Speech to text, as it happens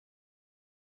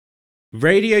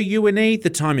Radio UNE, the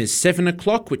time is 7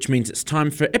 o'clock, which means it's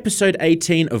time for episode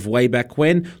 18 of Way Back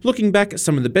When, looking back at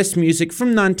some of the best music from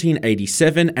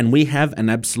 1987, and we have an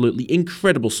absolutely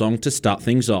incredible song to start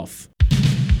things off.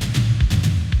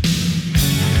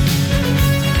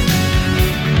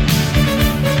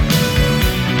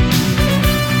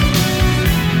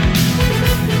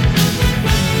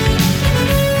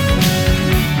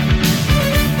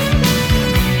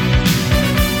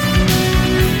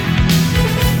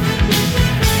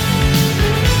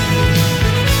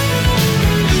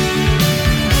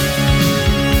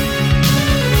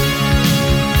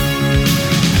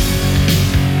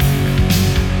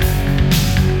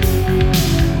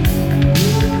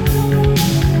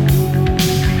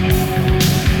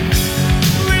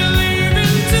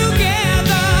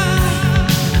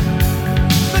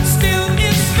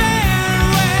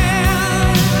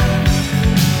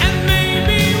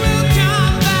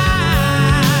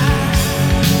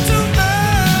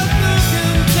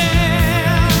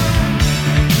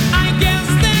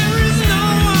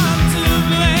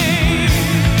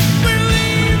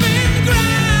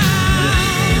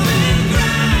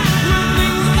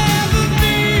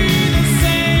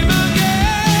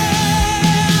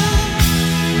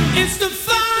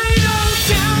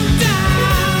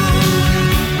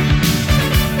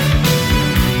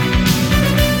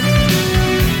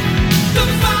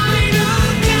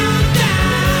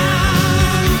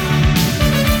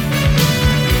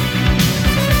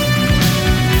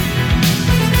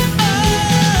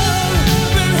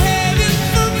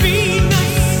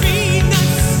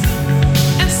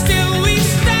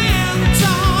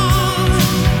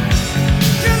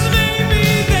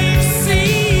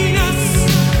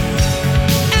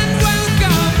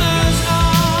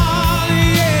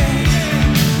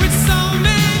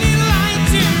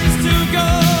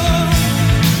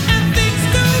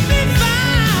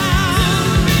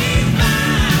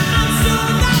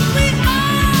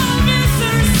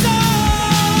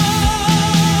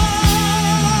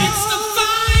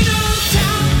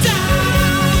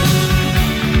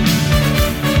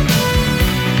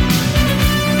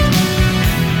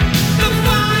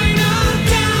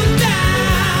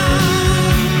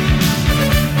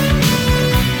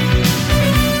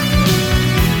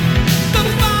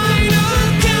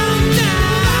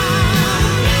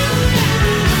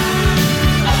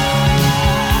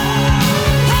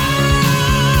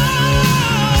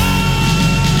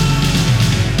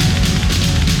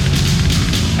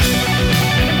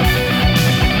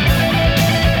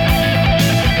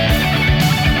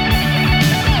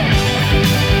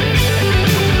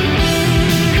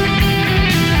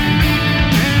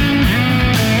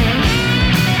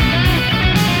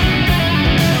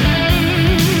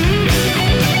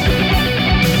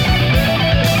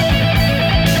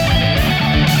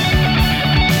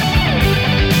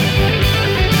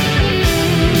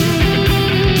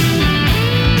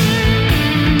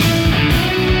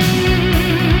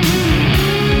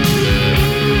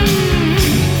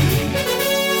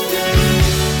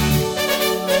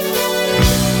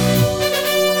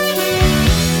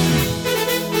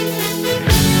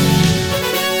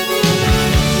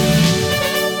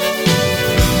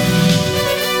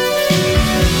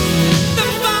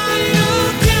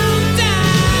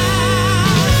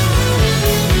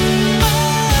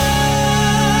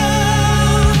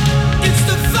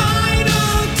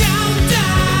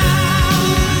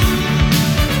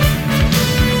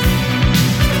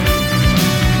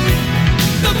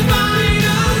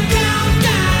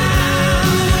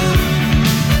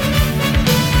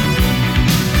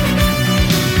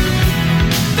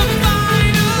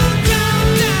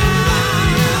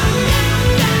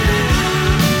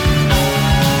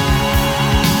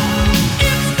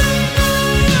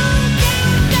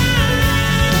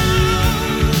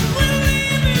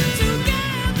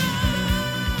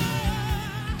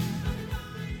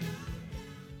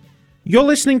 You're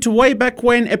listening to Way Back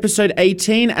When, episode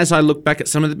 18, as I look back at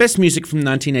some of the best music from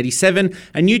 1987,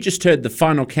 and you just heard the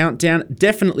final countdown,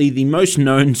 definitely the most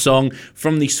known song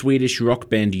from the Swedish rock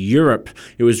band Europe.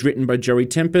 It was written by Joey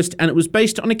Tempest, and it was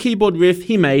based on a keyboard riff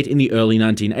he made in the early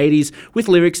 1980s, with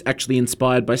lyrics actually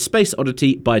inspired by Space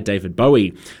Oddity by David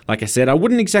Bowie. Like I said, I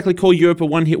wouldn't exactly call Europe a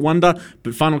one-hit wonder,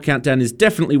 but Final Countdown is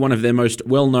definitely one of their most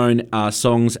well-known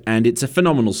songs, and it's a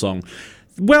phenomenal song.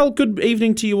 Well, good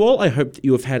evening to you all. I hope that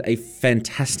you have had a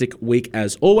fantastic week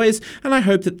as always, and I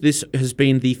hope that this has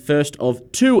been the first of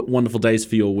 2 wonderful days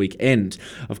for your weekend.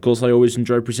 Of course, I always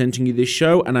enjoy presenting you this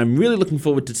show, and I'm really looking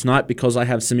forward to tonight because I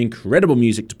have some incredible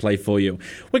music to play for you.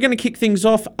 We're going to kick things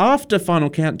off after Final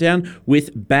Countdown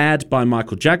with Bad by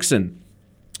Michael Jackson.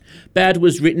 Bad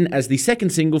was written as the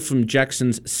second single from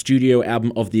Jackson's studio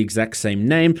album of the exact same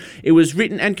name. It was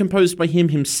written and composed by him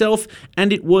himself,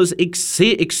 and it was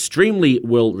extremely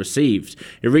well received.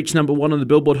 It reached number 1 on the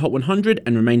Billboard Hot 100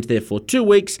 and remained there for 2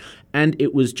 weeks, and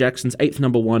it was Jackson's 8th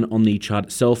number 1 on the chart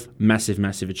itself. Massive,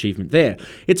 massive achievement there.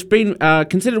 It's been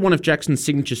considered one of Jackson's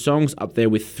signature songs, up there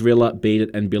with Thriller, Beat It,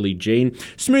 and Billie Jean.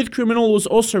 Smooth Criminal was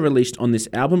also released on this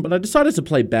album, but I decided to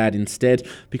play Bad instead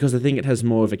because I think it has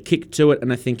more of a kick to it,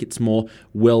 and I think it's more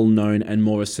well-known and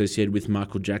more associated with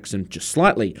Michael Jackson just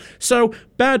slightly. So,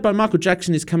 Bad by Michael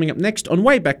Jackson is coming up next on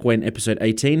Way Back When, episode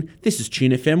 18. This is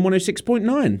Tune FM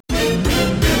 106.9.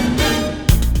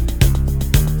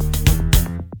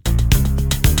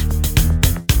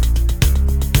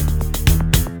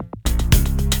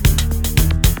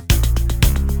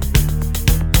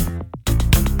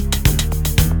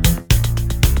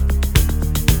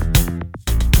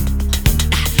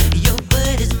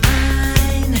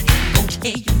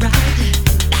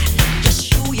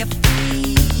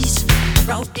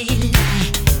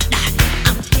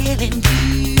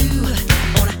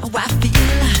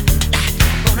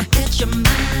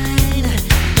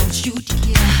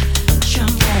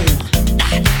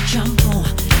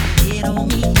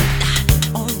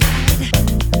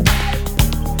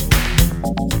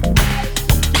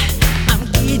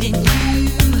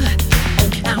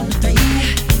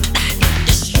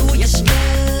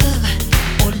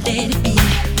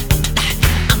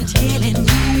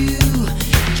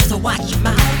 Watch your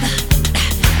mouth.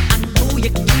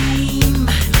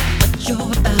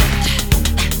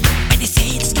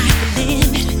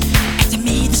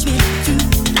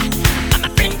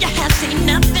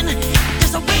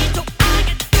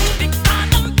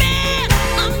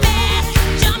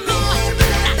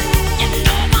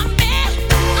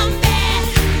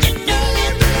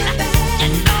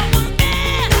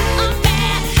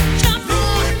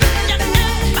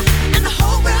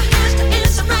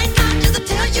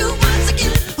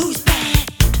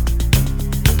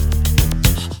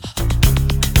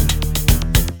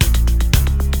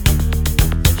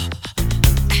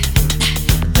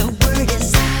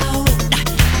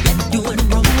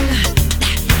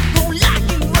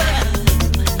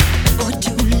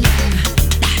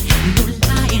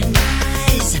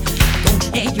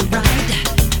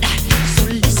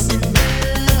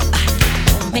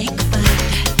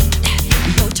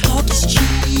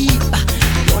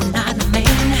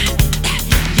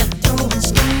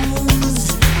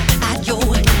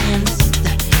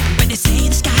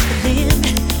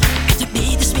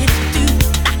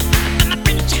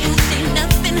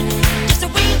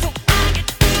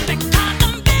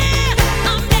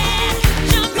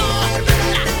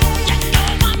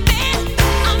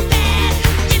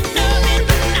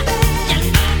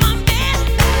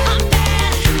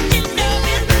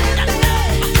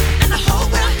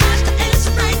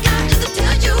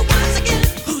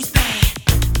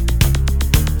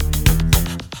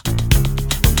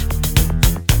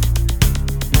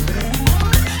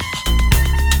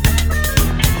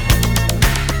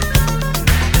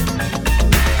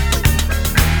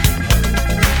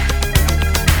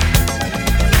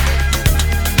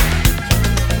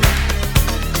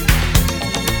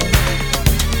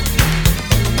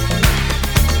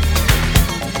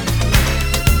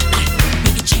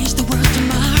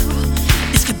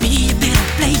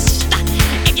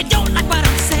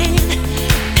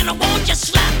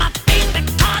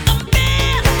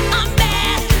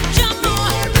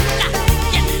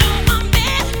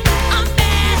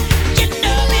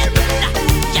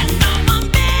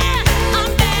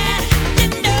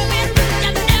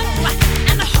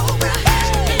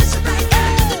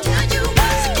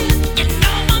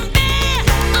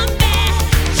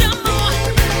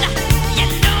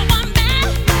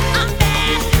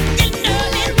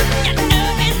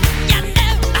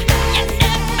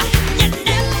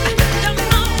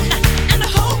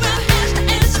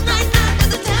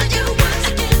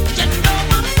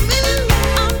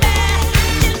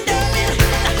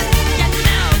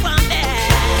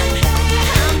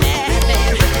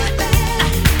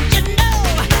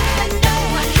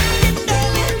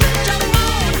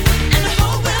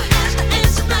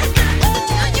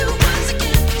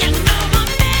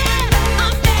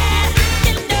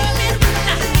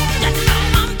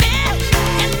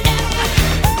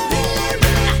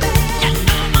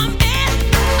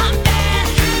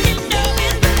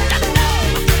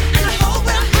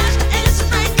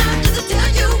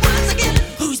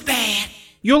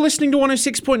 listening to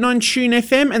 106.9 Tune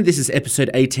FM, and this is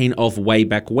episode 18 of Way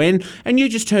Back When, and you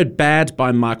just heard Bad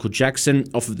by Michael Jackson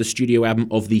off of the studio album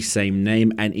of the same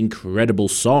name, an incredible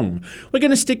song. We're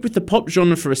going to stick with the pop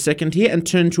genre for a second here and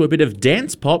turn to a bit of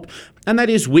dance pop, and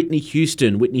that is Whitney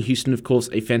Houston. Whitney Houston, of course,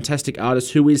 a fantastic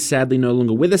artist who is sadly no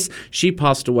longer with us. She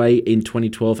passed away in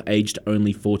 2012, aged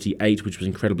only 48, which was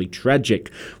incredibly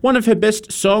tragic. One of her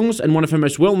best songs and one of her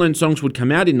most well-known songs would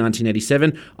come out in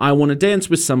 1987, I Wanna Dance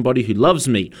with Somebody Who Loves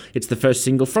Me. It's the first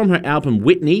single from her album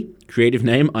Whitney, creative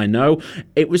name, I know.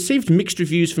 It received mixed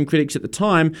reviews from critics at the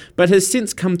time, but has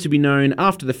since come to be known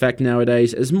after the fact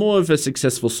nowadays as more of a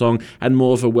successful song and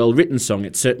more of a well-written song.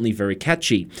 It's certainly very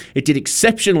catchy. It did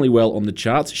exceptionally well on the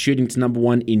charts, shooting to number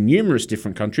one in numerous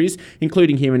different countries,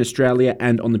 including here in Australia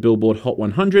and on the Billboard Hot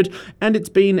 100, and it's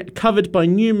been covered by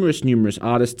numerous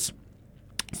artists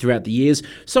throughout the years,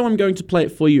 so I'm going to play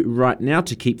it for you right now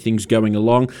to keep things going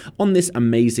along on this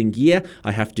amazing year.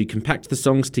 I have to compact the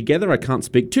songs together. I can't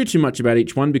speak too much about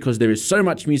each one because there is so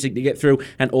much music to get through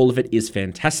and all of it is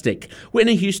fantastic.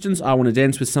 Whitney Houston's I Wanna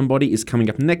Dance with Somebody is coming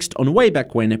up next on Way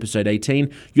Back When, episode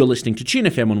 18. You're listening to Tune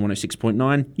FM on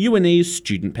 106.9, UNE's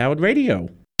student-powered radio.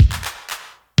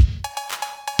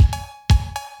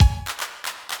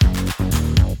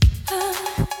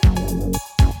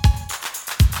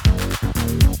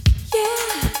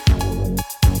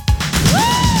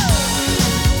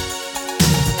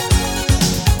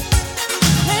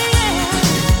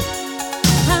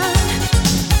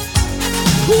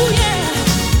 Somebody,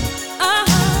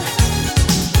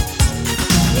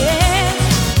 yeah,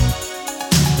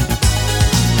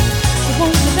 I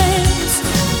wanna dance.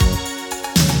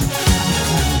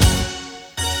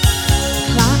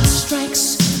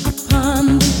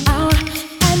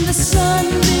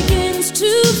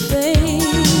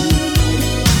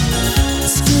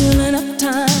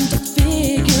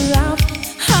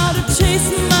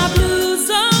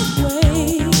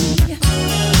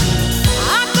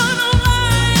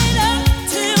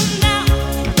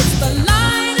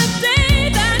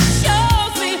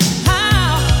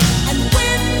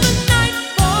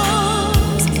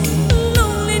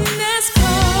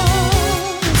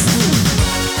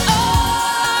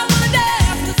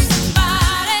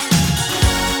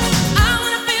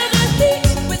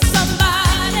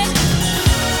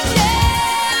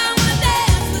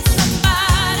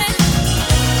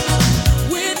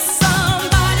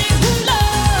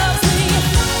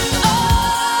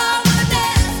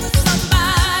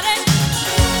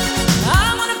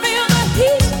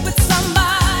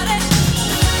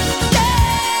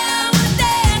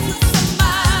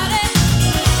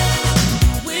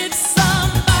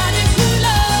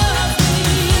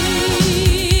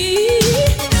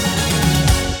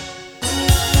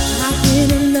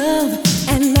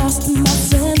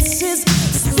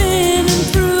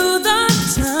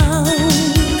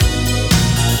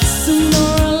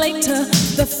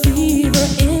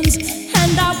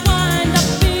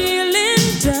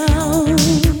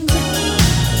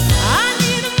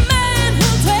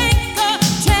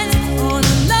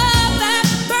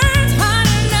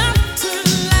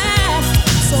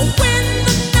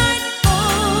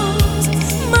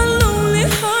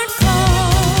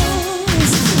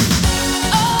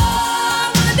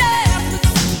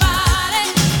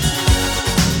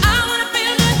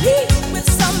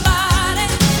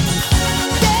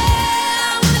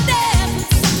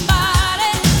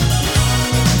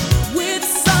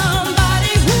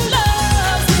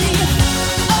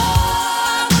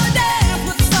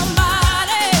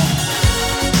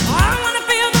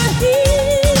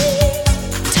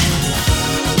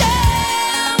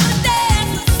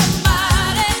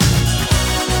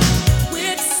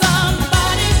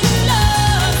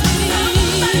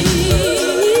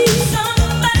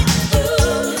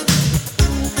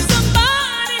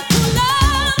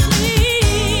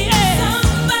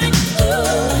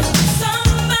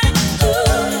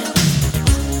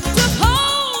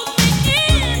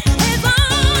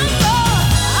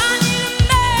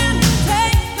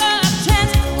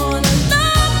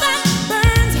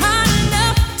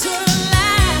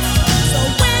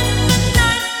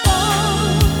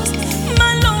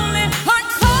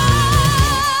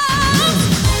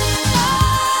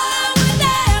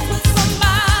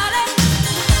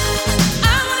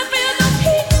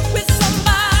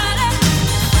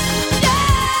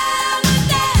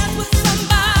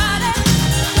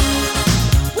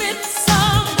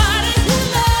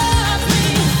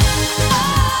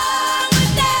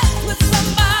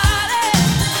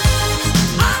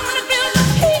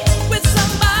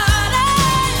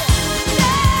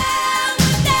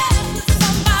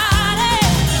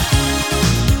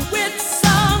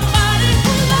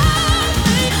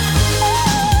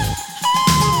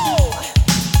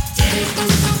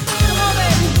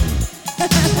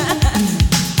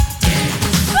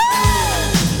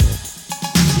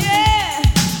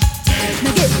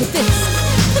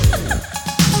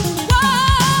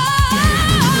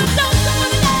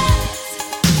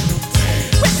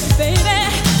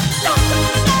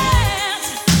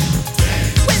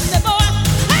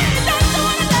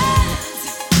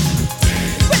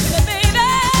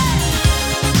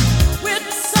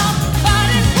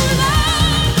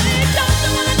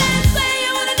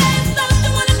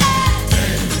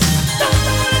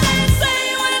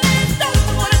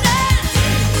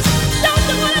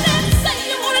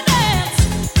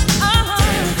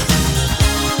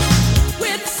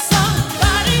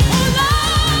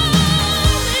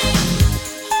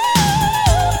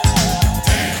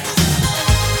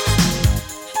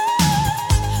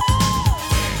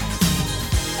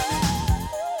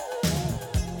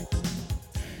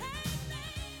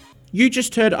 You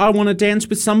just heard I Wanna Dance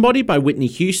with Somebody by Whitney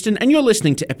Houston, and you're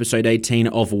listening to episode 18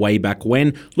 of Way Back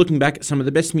When, looking back at some of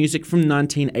the best music from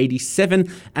 1987.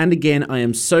 And again, I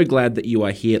am so glad that you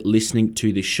are here listening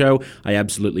to this show. I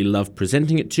absolutely love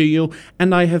presenting it to you,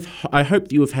 and I hope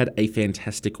that you have had a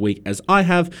fantastic week as I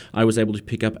have. I was able to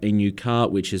pick up a new car,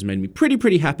 which has made me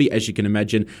pretty happy. As you can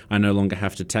imagine, I no longer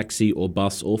have to taxi or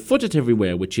bus or foot it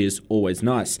everywhere, which is always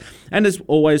nice. And as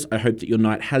always, I hope that your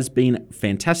night has been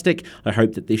fantastic. I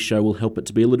hope that this show will help it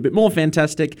to be a little bit more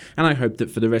fantastic, and I hope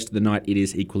that for the rest of the night it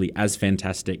is equally as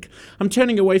fantastic. I'm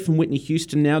turning away from Whitney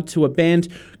Houston now to a band,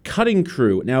 Cutting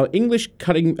Crew. Now, English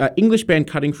band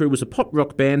Cutting Crew was a pop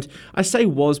rock band. I say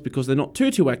was because they're not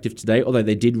too active today, although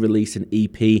they did release an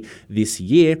EP this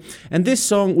year. And this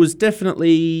song was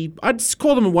definitely, I'd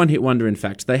call them a one-hit wonder, in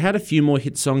fact. They had a few more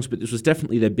hit songs, but this was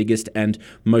definitely their biggest and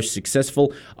most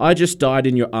successful. I Just Died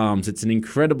in Your Arms. It's an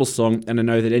incredible song, and I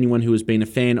know that anyone who has been a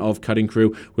fan of Cutting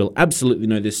Crew will absolutely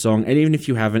know this song. And even if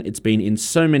you haven't, it's been in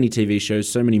so many TV shows,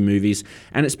 so many movies,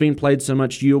 and it's been played so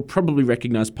much you'll probably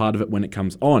recognize part of it when it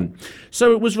comes on.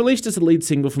 So it was released as a lead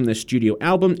single from their studio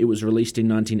album. It was released in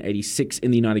 1986 in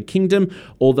the United Kingdom,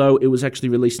 although it was actually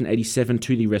released in 87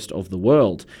 to the rest of the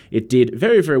world. It did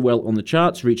very well on the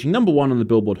charts, reaching number 1 on the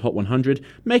Billboard Hot 100,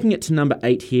 making it to number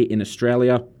 8 here in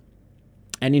Australia.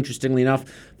 And interestingly enough,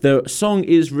 the song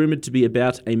is rumoured to be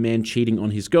about a man cheating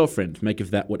on his girlfriend. Make of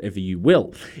that whatever you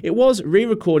will. It was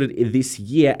re-recorded this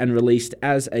year and released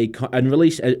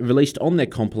released on their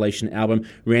compilation album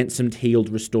Ransomed, Healed,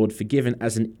 Restored, Forgiven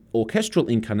as an orchestral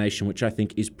incarnation, which I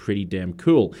think is pretty damn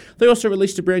cool. They also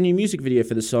released a brand new music video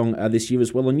for the song this year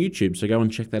as well on YouTube, so go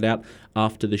and check that out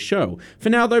after the show. For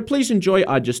now though, please enjoy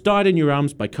I Just Died in Your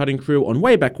Arms by Cutting Crew on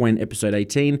Way Back When, episode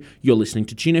 18. You're listening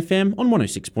to Tune FM on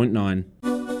 106.9.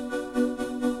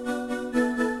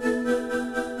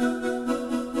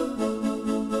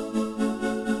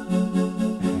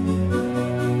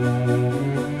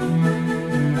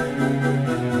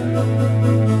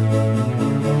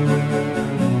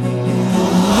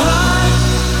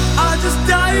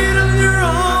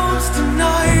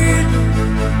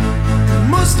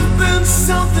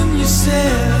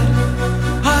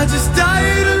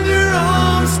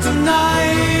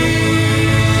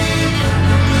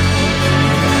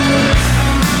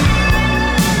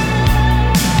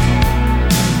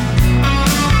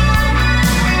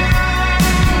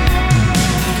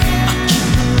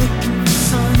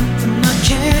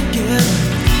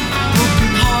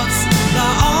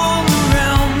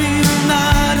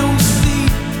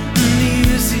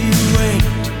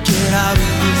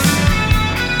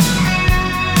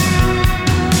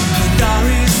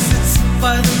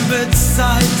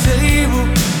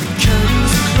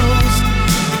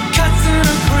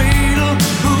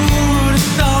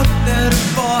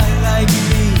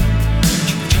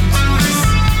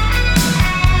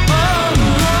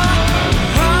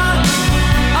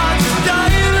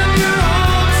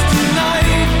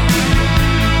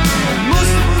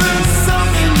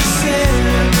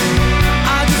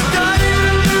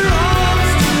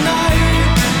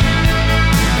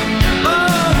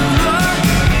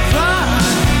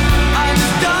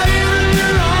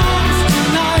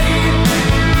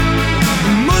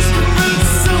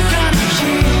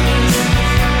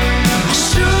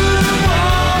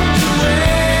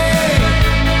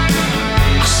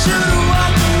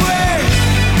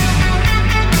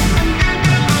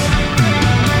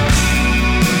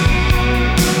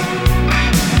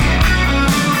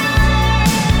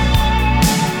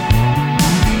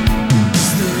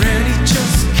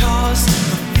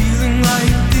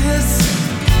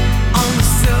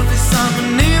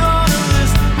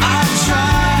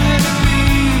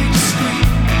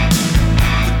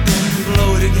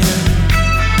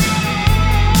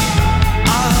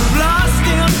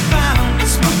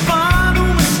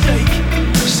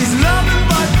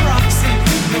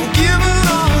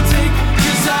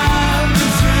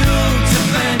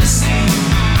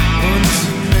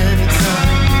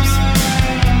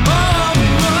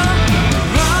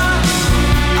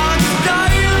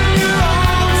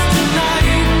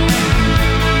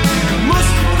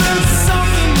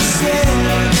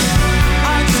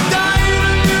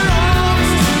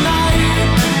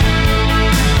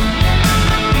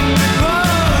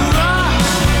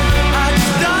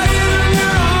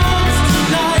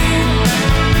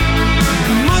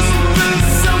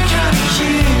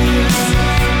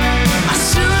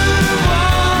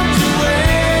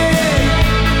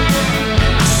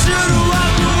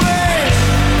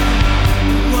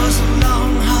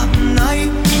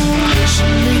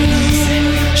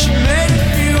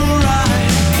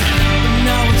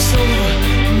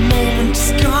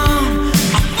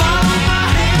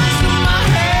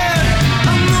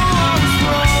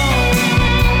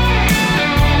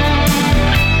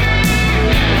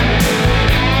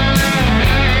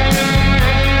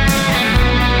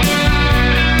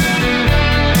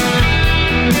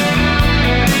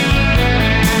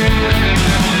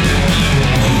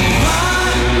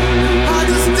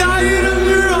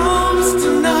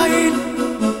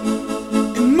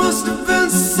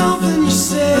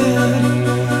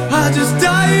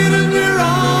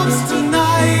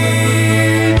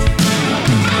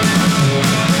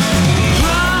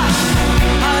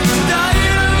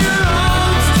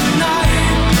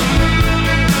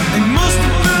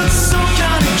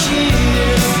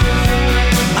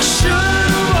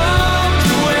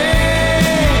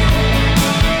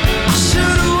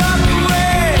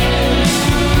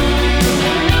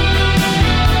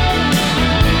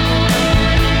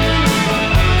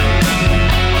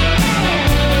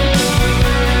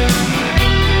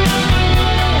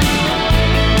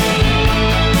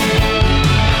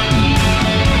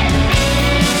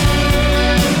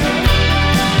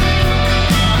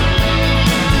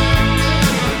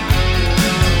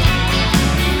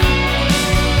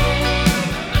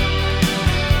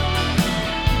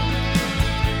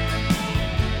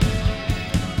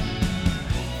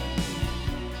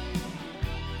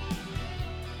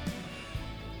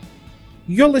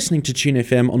 You're listening to Tune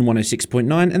FM on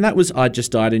 106.9, and that was I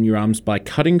Just Died in Your Arms by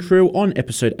Cutting Crew on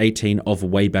episode 18 of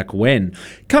Way Back When.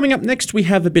 Coming up next, we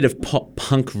have a bit of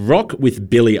pop-punk rock with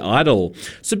Billy Idol.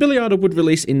 So Billy Idol would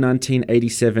release in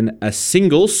 1987 a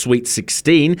single, Sweet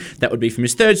 16, that would be from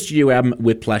his third studio album,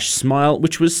 Whiplash Smile,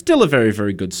 which was still a very,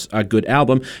 very good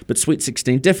album, but Sweet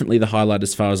 16 definitely the highlight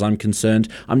as far as I'm concerned.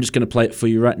 I'm just going to play it for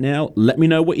you right now. Let me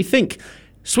know what you think.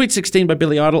 Sweet 16 by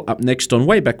Billy Idol up next on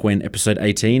Way Back When, episode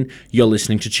 18. You're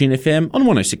listening to Tune FM on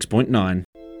 106.9.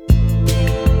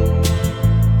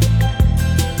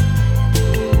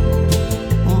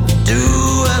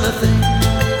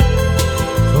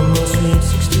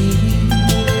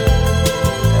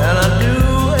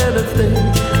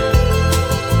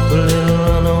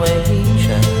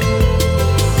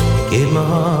 My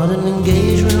heart an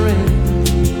engagement ring.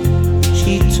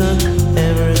 She took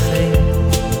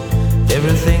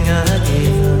everything I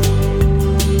gave her.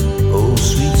 Oh,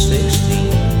 sweet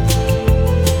 16.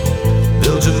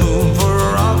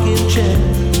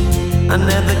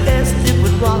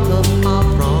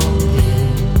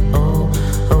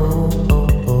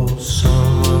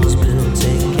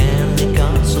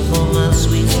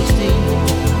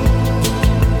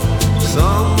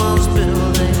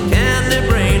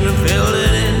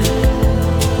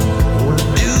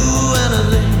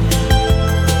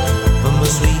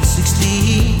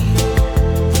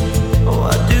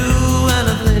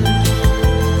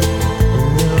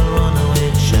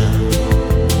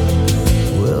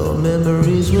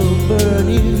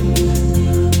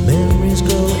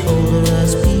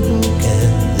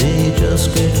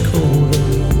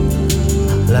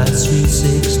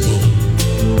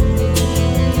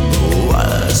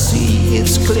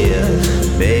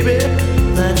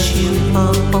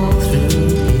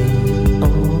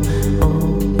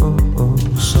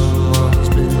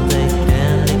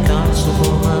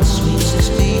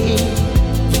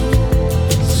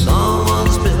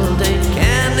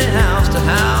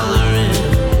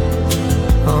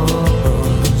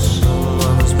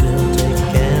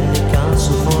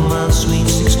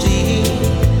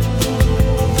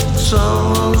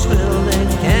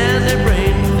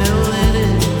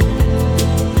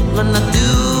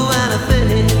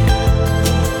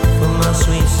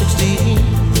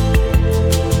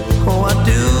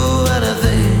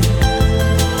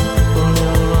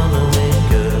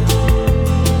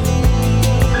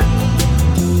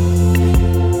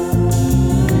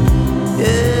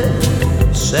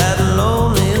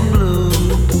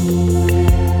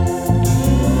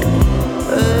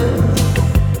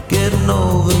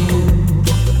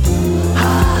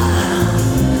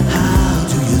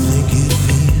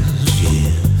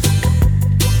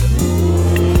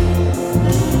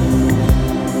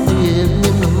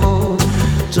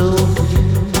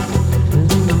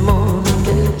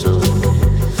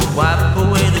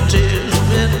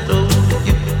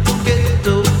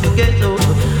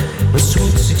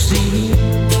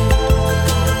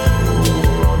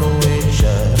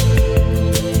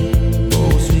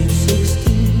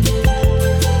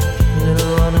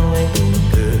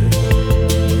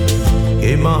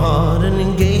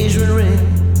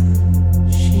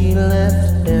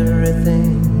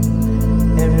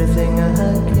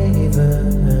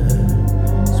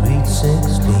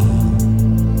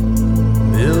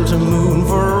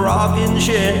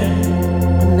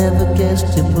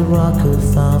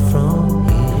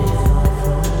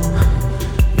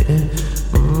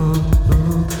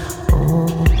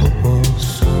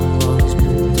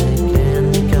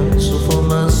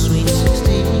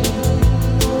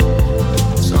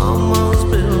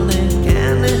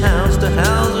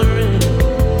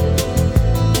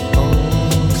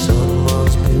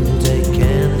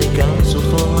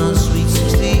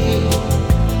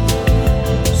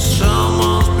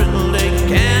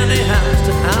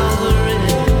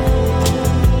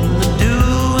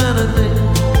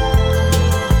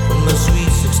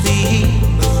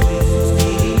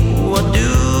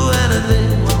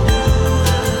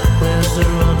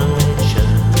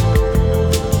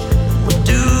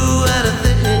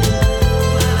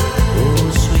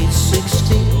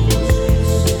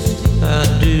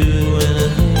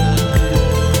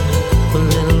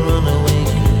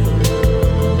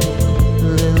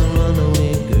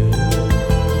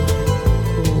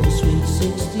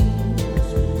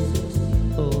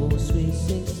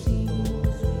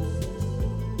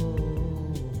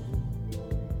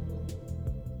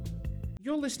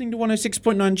 You're listening to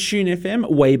 106.9 Tune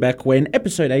FM, Way Back When,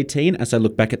 episode 18, as I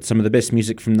look back at some of the best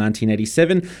music from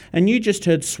 1987, and you just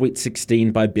heard Sweet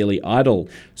 16 by Billy Idol.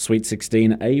 Sweet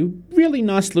 16, a really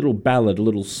nice little ballad, a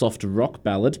little soft rock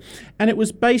ballad, and it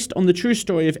was based on the true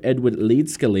story of Edward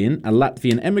Leedskalnin, a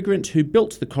Latvian emigrant who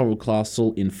built the Coral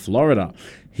Castle in Florida.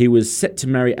 He was set to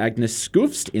marry Agnes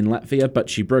Skufst in Latvia, but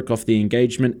she broke off the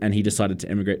engagement and he decided to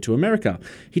emigrate to America.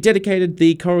 He dedicated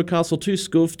the Coral Castle to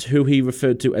Skufst, who he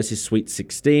referred to as his Sweet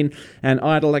 16, and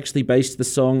Idol actually based the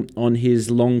song on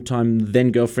his longtime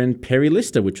then-girlfriend Perry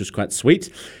Lister, which was quite sweet.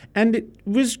 And it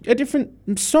was a different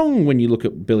song when you look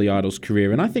at Billy Idol's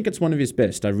career, and I think it's one of his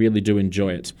best. I really do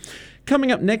enjoy it.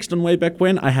 Coming up next on Way Back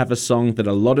When, I have a song that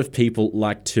a lot of people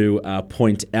like to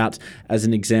point out as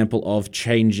an example of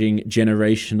changing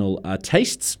generational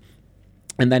tastes.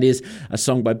 And that is a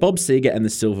song by Bob Seger and the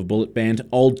Silver Bullet Band,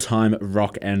 Old Time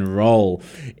Rock and Roll.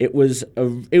 It was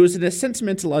a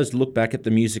sentimentalized look back at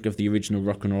the music of the original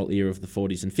rock and roll era of the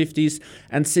 40s and 50s,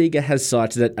 and Seger has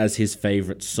cited it as his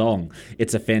favorite song.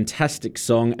 It's a fantastic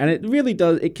song, and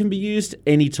it can be used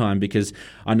anytime, because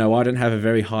I know I don't have a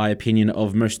very high opinion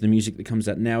of most of the music that comes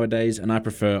out nowadays, and I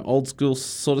prefer old school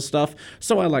sort of stuff,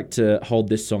 so I like to hold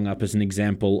this song up as an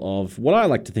example of what I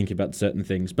like to think about certain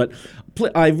things. But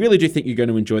I really do think you're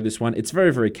going to enjoy this one. It's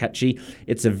very, very catchy.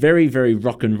 It's a very, very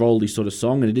rock and roll-y sort of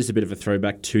song, and it is a bit of a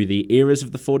throwback to the eras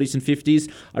of the 40s and 50s.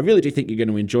 I really do think you're going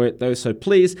to enjoy it, though, so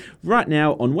please, right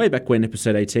now on Way Back When,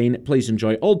 episode 18, please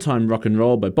enjoy Old Time Rock and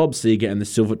Roll by Bob Seger and the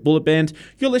Silver Bullet Band.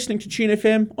 You're listening to Tune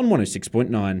FM on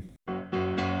 106.9.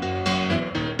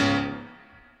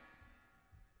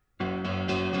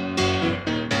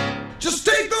 Just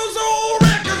take those old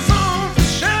records off the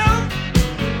shelf.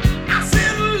 I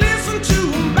sit and listen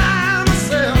to them by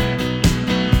myself.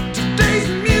 Today's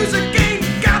music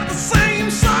ain't got the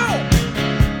same soul.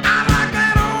 I like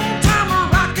that old time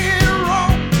of rock and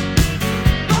roll.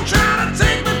 Don't try to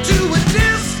take me to a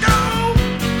disco.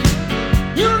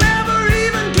 You'll never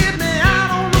even get me out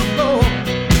on the floor.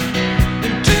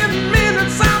 In 10 minutes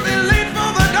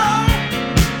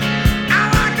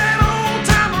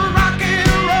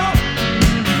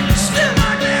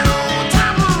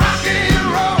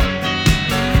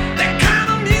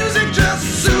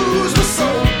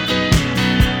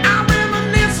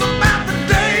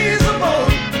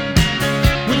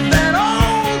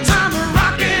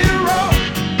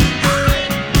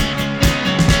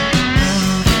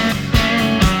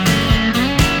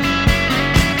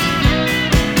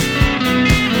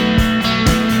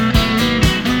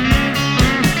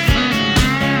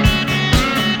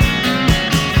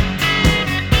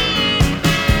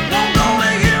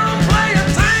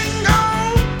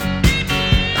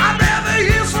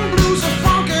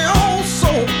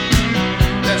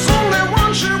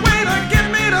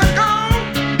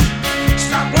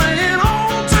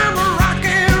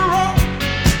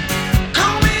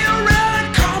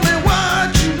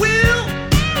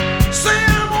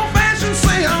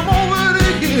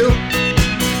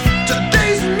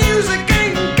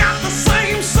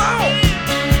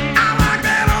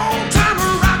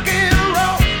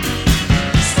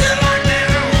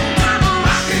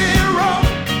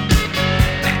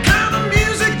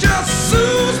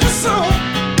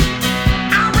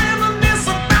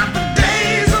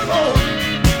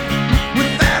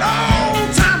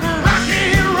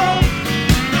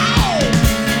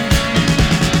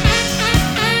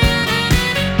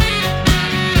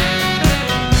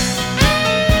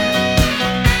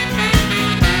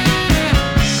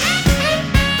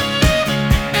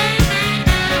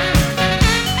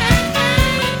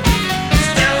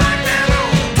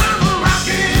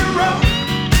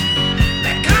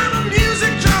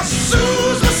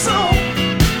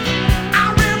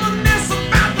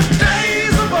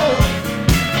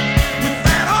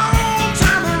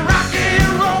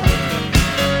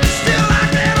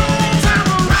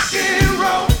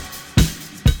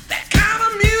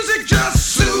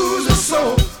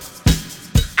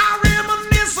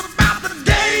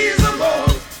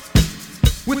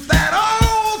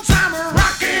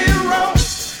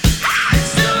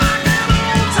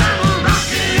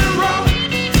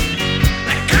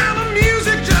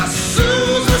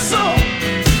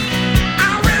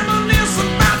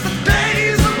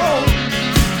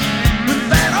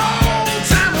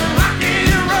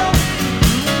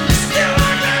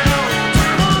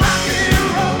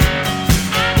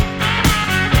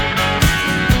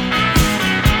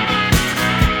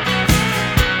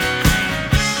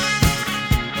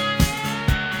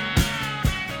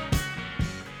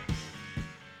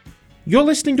You're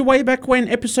listening to Way Back When,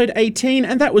 episode 18,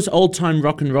 and that was Old Time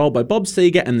Rock and Roll by Bob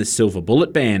Seger and the Silver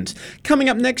Bullet Band. Coming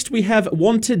up next, we have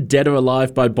Wanted Dead or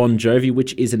Alive by Bon Jovi,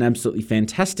 which is an absolutely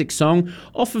fantastic song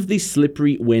off of the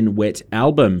Slippery When Wet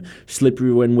album.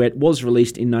 Slippery When Wet was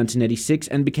released in 1986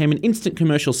 and became an instant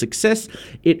commercial success.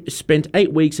 It spent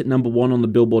 8 weeks at number 1 on the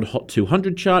Billboard Hot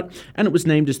 200 chart, and it was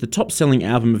named as the top-selling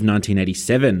album of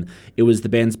 1987. It was the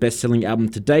band's best-selling album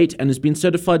to date and has been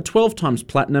certified 12 times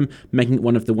platinum, making it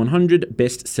one of the 100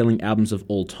 best-selling albums of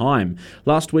all time.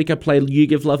 Last week I played You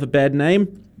Give Love a Bad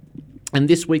Name, and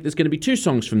this week there's going to be 2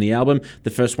 songs from the album. The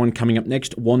first one coming up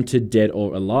next, Wanted Dead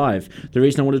or Alive. The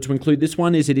reason I wanted to include this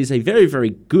one is it is a very, very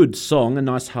good song, a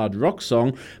nice hard rock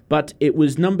song, but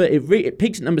it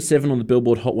peaks at number 7 on the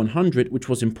Billboard Hot 100, which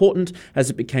was important as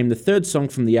it became the 3rd song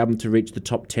from the album to reach the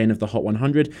top 10 of the Hot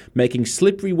 100, making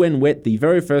Slippery When Wet the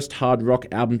very first hard rock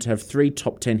album to have 3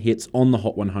 top 10 hits on the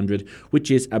Hot 100,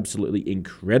 which is absolutely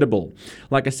incredible.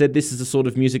 Like I said, this is the sort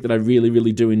of music that I really,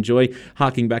 really do enjoy,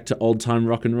 harking back to old time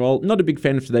rock and roll. Not a big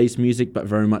fan of today's music, but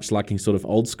very much liking sort of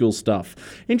old school stuff.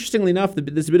 Interestingly enough,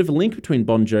 there's a bit of a link between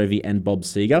Bon Jovi and Bob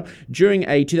Seger. During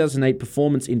a 2008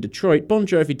 performance in Detroit, Bon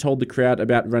Jovi told the crowd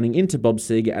about running into Bob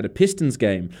Seger at a Pistons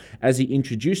game. As he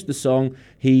introduced the song,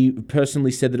 he personally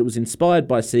said that it was inspired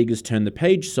by Seger's Turn the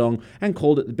Page song and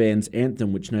called it the band's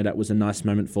anthem, which no doubt was a nice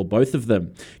moment for both of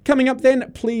them. Coming up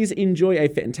then, please enjoy a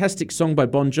fantastic song by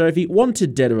Bon Jovi,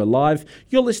 Wanted Dead or Alive.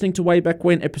 You're listening to Way Back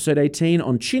When, episode 18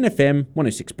 on Tune FM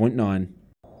 106.9.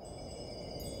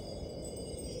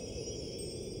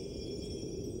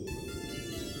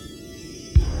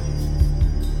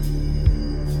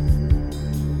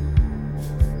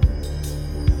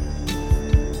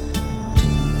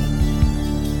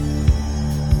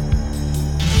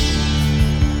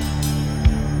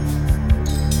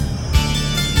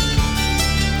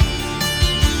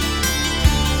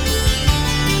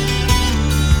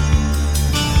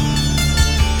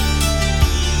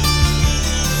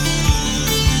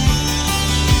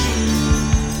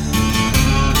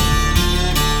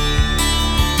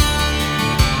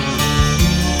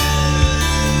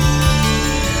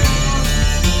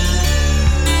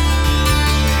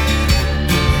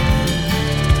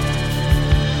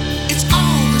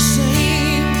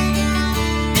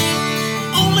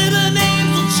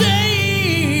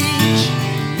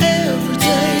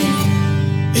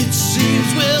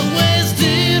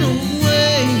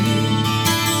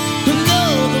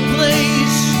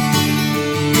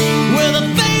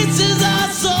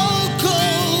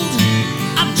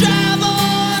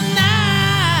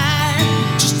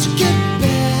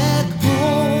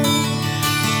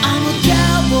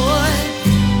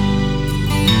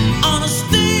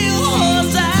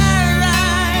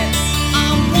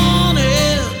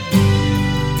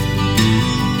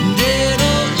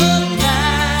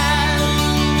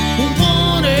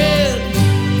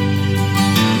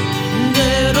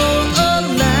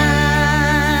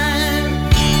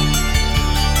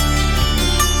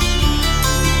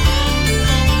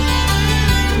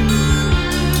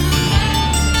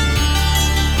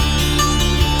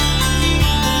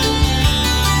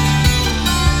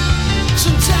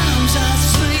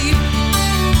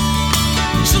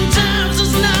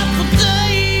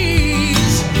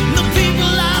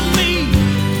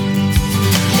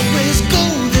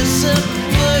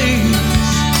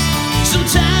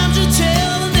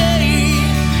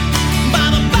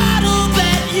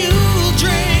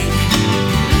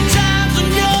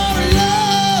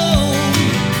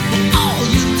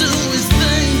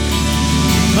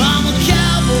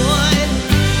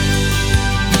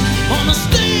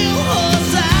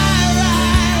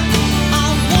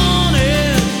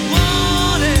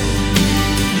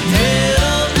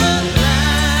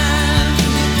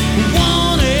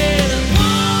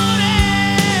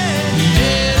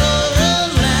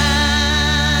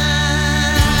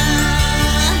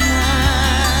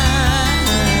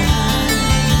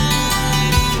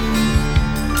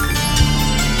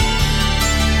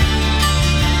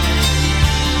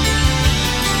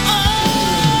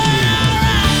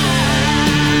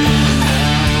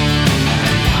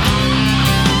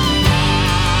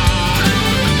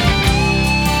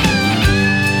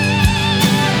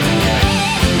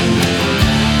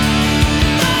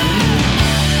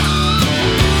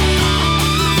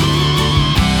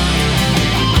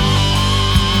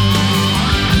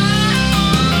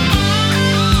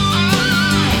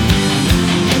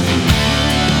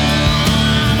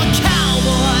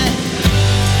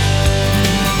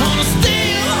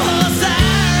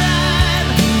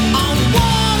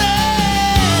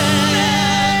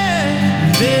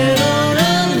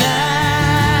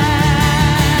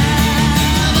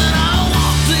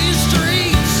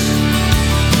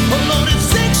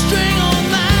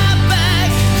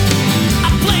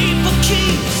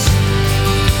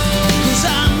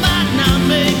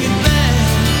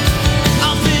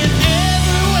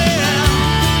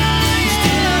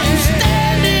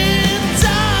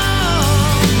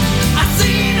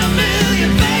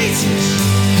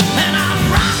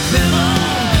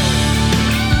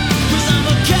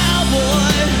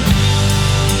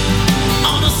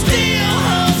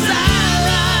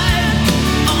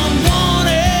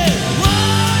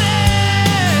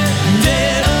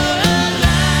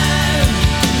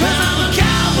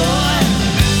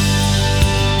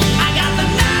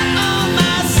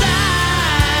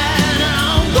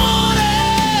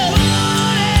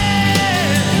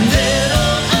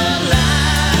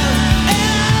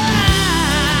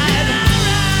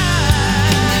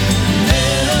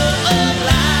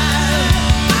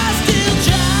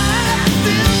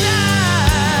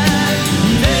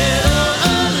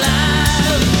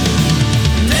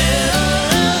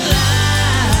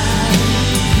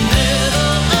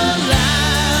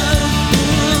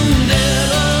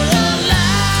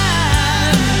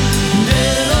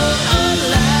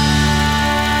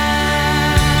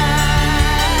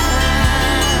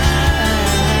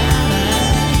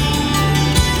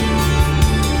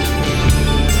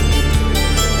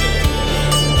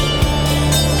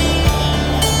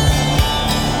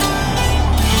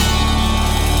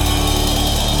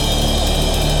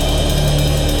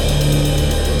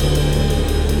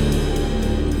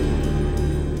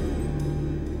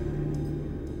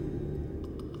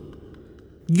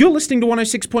 You're listening to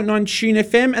 106.9 Tune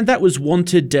FM, and that was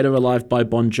Wanted, Dead or Alive by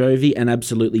Bon Jovi, an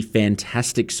absolutely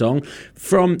fantastic song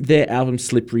from their album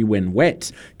Slippery When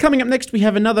Wet. Coming up next, we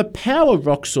have another power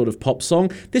rock sort of pop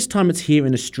song. This time it's here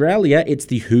in Australia. It's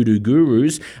the Hoodoo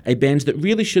Gurus, a band that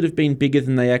really should have been bigger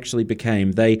than they actually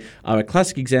became. They are a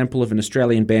classic example of an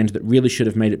Australian band that really should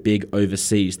have made it big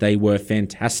overseas. They were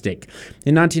fantastic.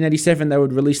 In 1987, they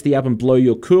would release the album Blow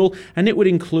Your Cool, and it would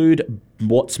include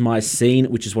What's My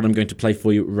Scene, which is what I'm going to play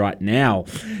for you right now.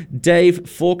 Dave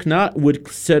Faulkner would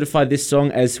certify this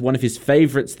song as one of his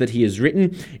favourites that he has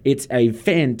written. It's a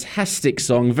fantastic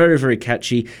song, very, very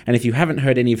catchy, and if you haven't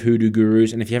heard any of Hoodoo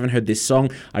Gurus, and if you haven't heard this song,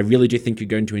 I really do think you're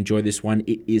going to enjoy this one.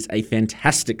 It is a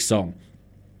fantastic song.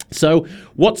 So,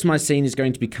 What's My Scene is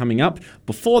going to be coming up.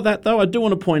 Before that, though, I do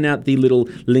want to point out the little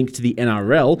link to the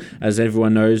NRL. As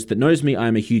everyone knows that knows me, I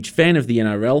am a huge fan of the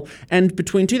NRL. And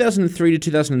between 2003 to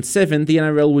 2007, the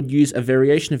NRL would use a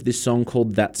variation of this song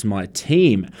called That's My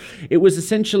Team. It was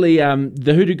essentially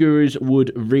the Hoodoo Gurus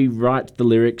would rewrite the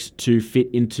lyrics to fit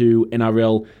into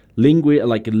NRL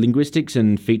linguistics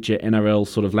and feature NRL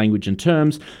sort of language and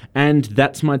terms, and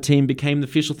That's My Team became the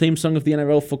official theme song of the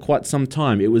NRL for quite some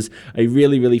time. It was a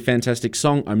really, really fantastic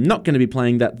song. I'm not going to be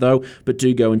playing that though, but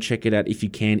do go and check it out if you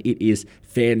can. It is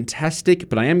fantastic,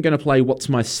 but I am going to play What's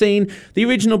My Scene, the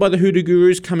original by the Hoodoo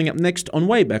Gurus, coming up next on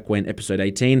Way Back When, episode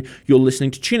 18. You're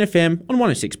listening to Tune FM on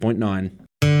 106.9.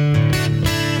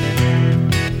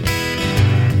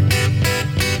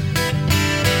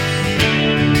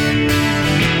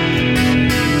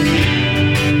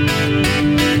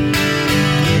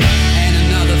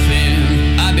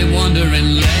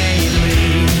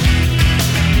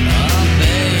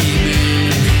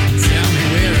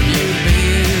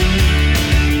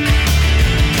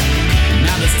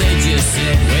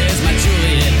 Where's my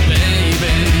Juliet,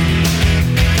 baby?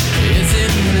 Is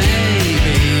it maybe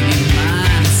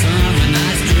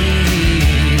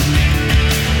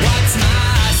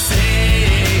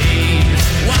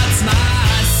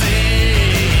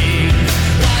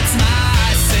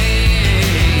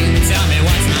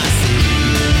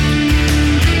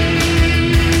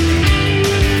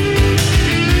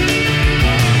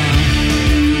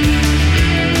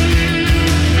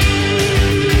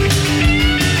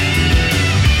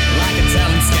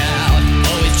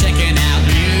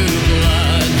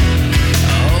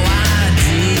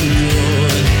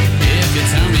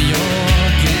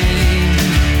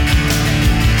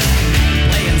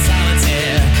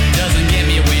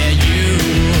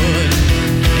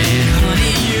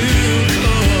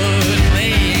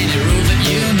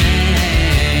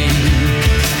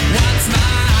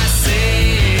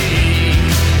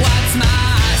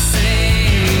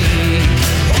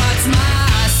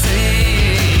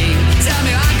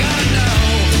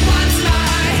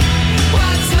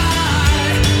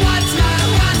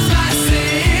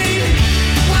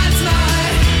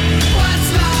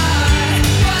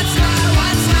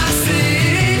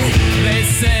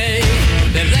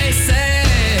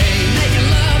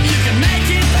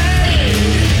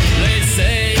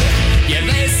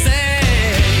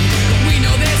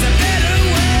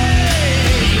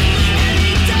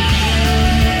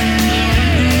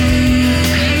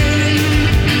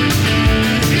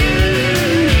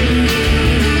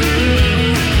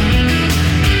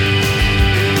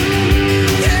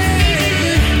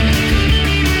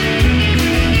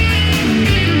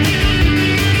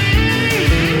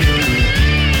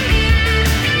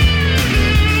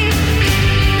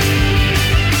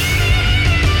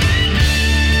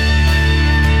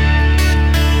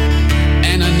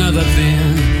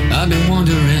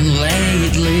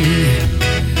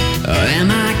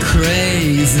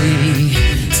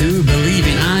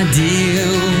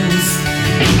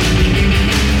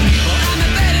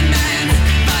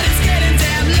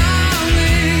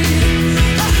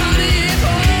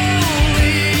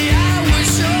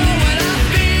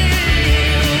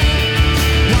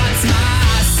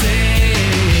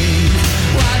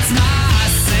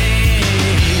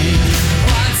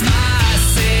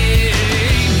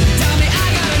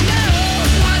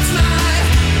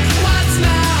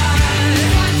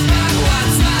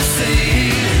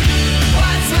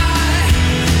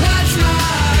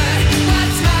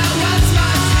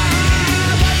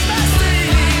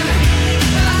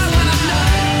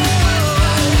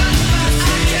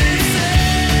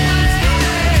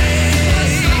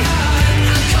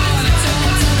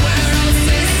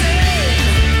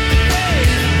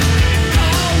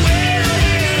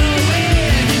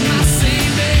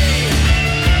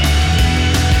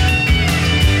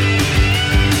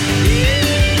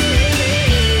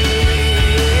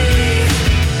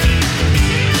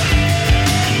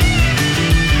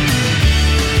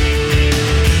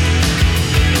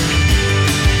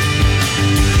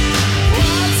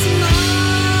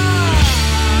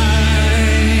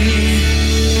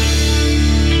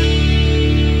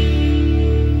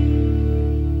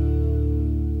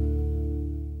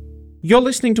You're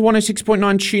listening to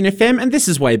 106.9 Tune FM, and this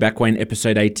is Way Back When,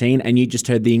 episode 18, and you just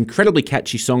heard the incredibly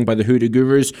catchy song by the Hoodoo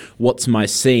Gurus, What's My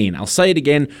Scene? I'll say it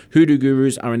again, Hoodoo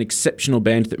Gurus are an exceptional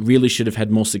band that really should have had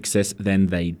more success than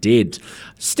they did.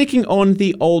 Sticking on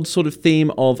the old sort of theme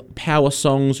of power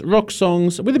songs, rock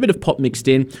songs, with a bit of pop mixed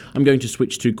in, I'm going to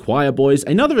switch to Choir Boys,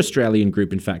 another Australian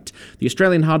group in fact. The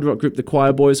Australian hard rock group The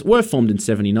Choir Boys were formed in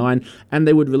 79, and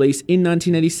they would release in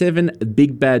 1987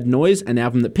 Big Bad Noise, an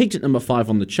album that peaked at number 5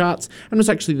 on the charts, and was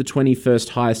actually the 21st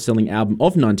highest selling album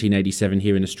of 1987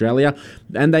 here in Australia.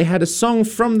 And they had a song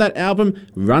from that album,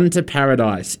 Run to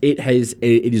Paradise. It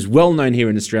is well known here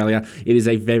in Australia. It is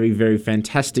a very, very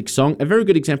fantastic song, a very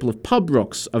good example of pub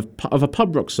rocks, of a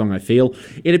pub rock song, I feel.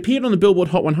 It appeared on the Billboard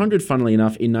Hot 100, funnily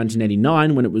enough, in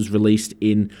 1989 when it was released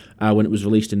in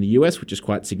the US, which is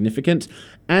quite significant.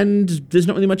 And there's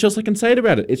not really much else I can say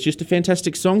about it. It's just a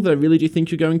fantastic song that I really do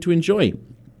think you're going to enjoy.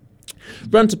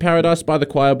 Run to Paradise by the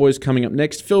Choir Boys coming up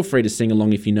next. Feel free to sing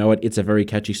along if you know it. It's a very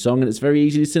catchy song and it's very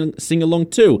easy to sing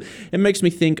along too. It makes me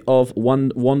think of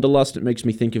Wanderlust. It makes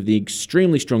me think of the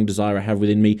extremely strong desire I have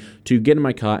within me to get in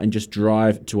my car and just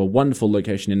drive to a wonderful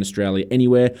location in Australia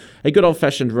anywhere. A good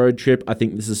old-fashioned road trip. I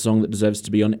think this is a song that deserves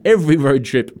to be on every road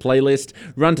trip playlist.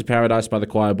 Run to Paradise by the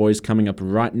Choir Boys coming up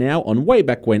right now on Way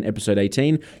Back When, episode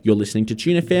 18. You're listening to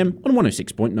Tune FM on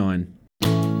 106.9.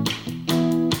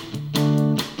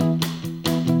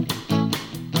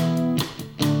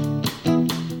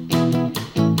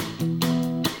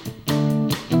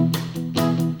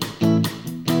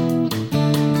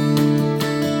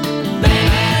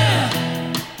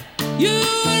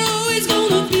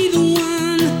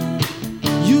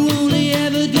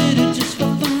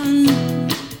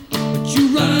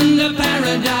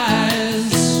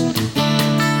 Paradise.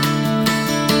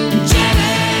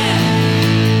 Jenny,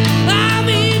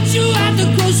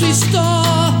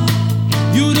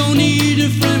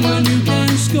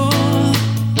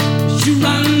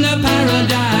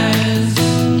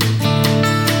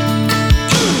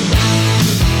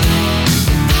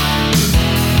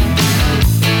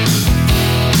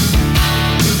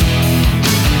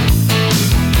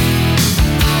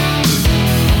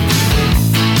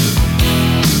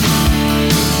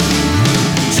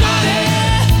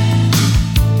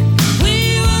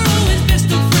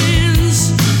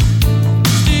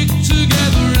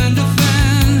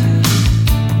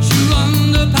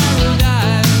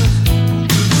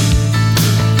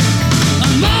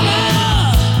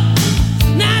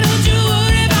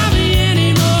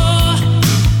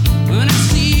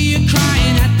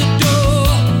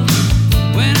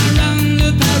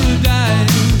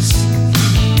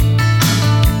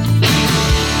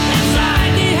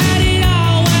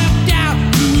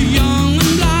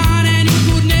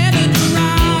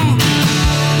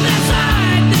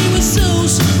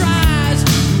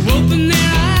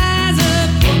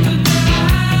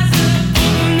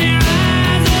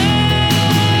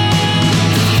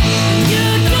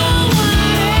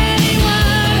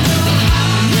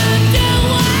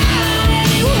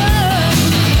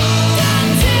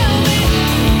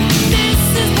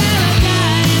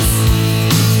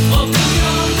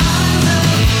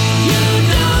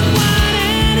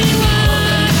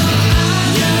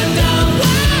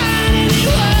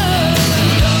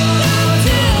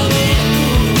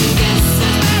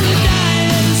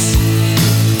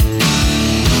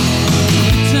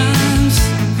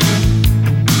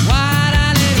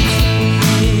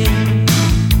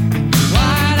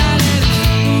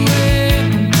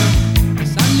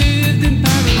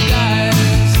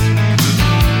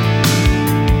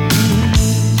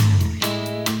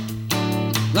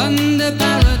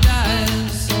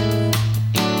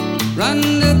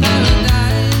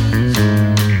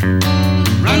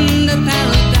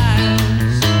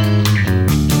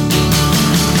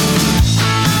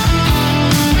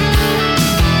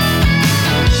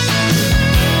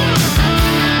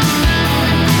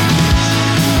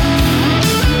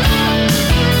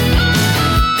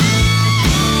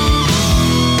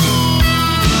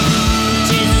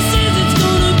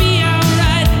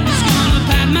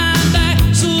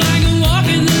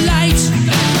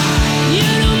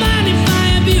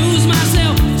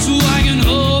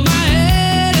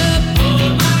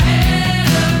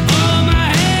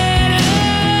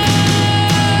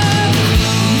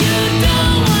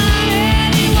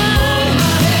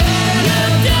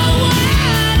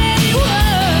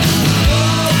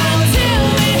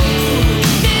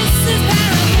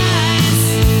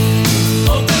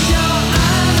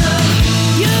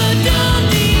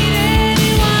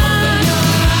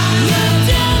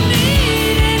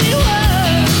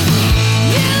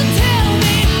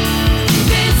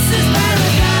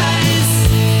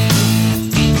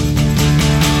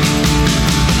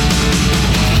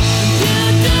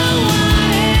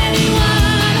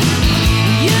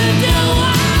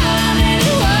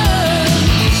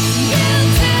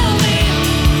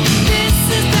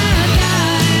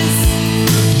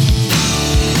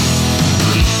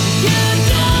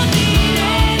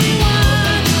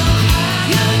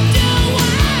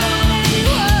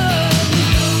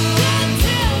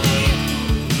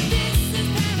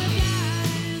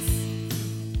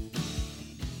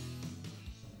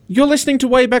 You're listening to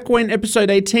Way Back When, episode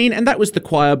 18, and that was the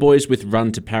Choir Boys with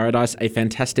Run to Paradise, a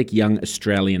fantastic young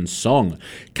Australian song.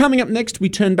 Coming up next, we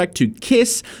turn back to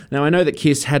Kiss. Now, I know that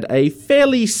Kiss had a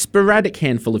fairly sporadic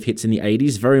handful of hits in the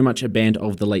 80s, very much a band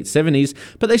of the late 70s,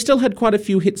 but they still had quite a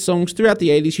few hit songs throughout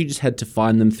the 80s. You just had to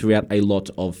find them throughout a lot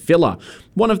of filler.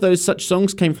 One of those such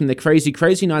songs came from their Crazy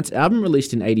Crazy Nights album,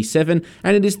 released in 87,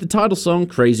 and it is the title song,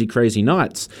 Crazy Crazy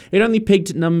Nights. It only peaked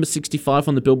at number 65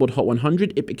 on the Billboard Hot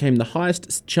 100. It became the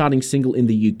highest charting single in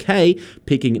the UK,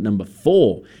 peaking at number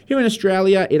 4. Here in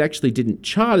Australia, it actually didn't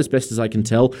chart as best as I can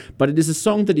tell, but it is a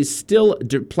song that is still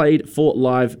played for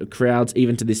live crowds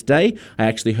even to this day. I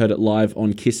actually heard it live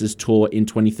on Kiss's tour in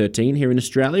 2013 here in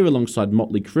Australia alongside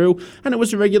Motley Crue, and it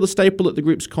was a regular staple at the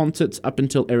group's concerts up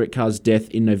until Eric Carr's death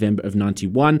in November of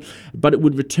 91, but it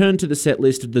would return to the set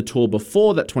list of the tour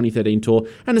before that 2013 tour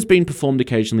and has been performed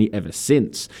occasionally ever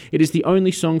since. It is the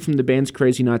only song from the band's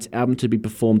Crazy Nights album to be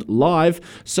performed live,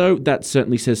 so that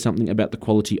certainly says something about the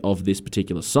quality of this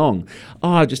particular song.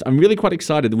 I'm really quite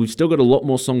excited that we've still got a lot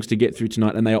more songs to get through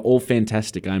tonight, and they are all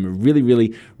fantastic. I'm a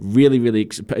really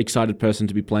excited person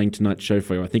to be playing tonight's show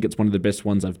for you. I think it's one of the best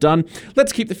ones I've done.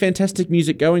 Let's keep the fantastic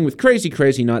music going with Crazy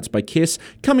Crazy Nights by Kiss.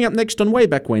 Coming up next on Way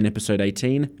Back When, episode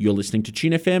 18, you're listening to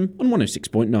Tune FM on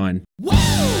 106.9.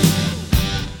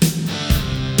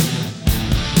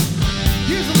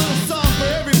 Here's a little song for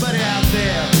everybody out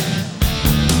there.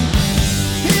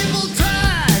 People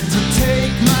tried to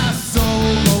take my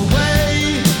soul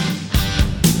away,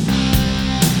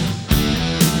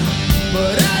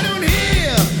 but I don't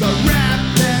hear the rap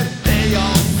that they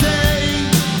all say.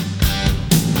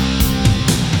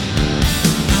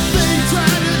 They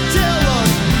try to tell us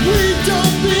we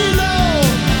don't belong.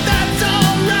 That's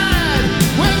alright.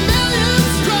 We're millions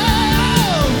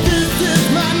strong. This is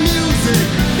my music.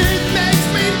 It makes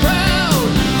me proud.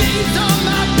 These are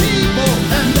my people,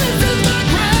 and this is my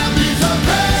crowd. These are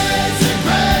crazy,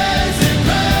 crazy,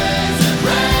 crazy,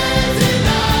 crazy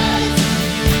nights.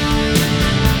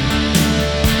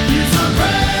 These are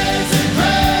crazy,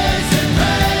 crazy,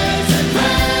 crazy,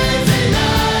 crazy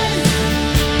nights.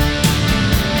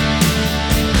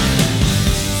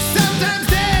 Sometimes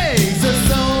days are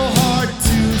so hard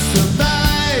to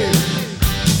survive.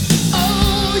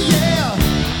 Oh yeah,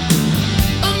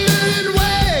 a million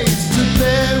ways to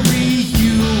bury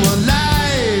you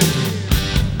alive.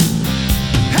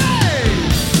 Hey,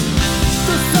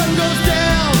 the sun goes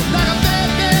down like a bad,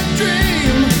 bad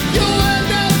dream. You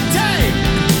end up tight,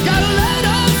 gotta let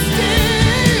off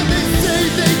steam. They say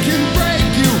they can break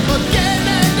you again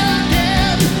and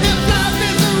again. If life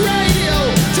is a radio,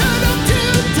 turn up to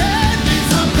 10.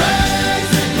 These are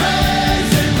crazy,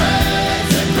 crazy,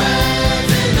 crazy,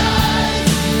 crazy nights.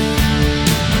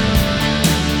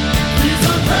 These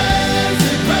are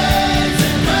crazy, crazy,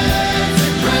 crazy,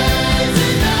 crazy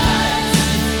nights.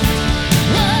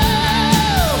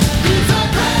 Whoa! These are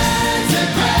crazy,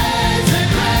 crazy,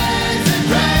 crazy,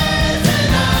 crazy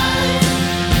nights.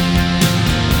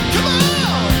 Come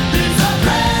on! These are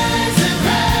crazy,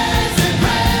 crazy,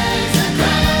 crazy,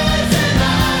 crazy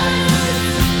nights.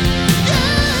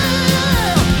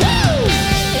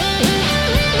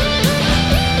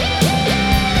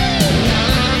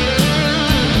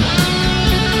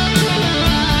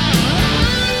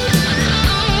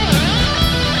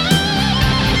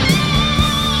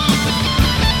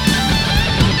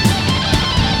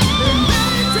 And they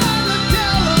try to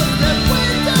tell us that we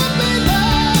don't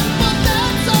belong, but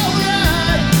that's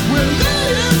alright. We're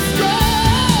millions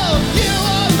strong. You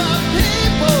are my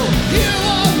people. You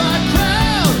are my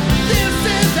crowd. This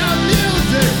is our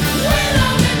music. We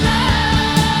don't belong.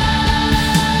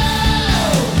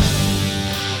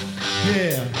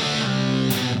 Yeah.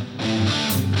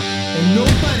 And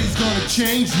nobody's gonna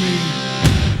change me,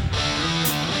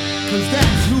 'cause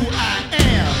that's who I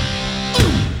am.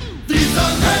 Ooh. These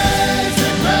are crazy,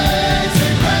 crazy,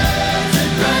 crazy,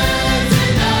 crazy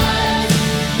nights.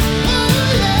 Oh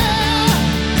yeah.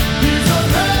 These are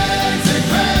crazy,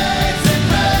 crazy,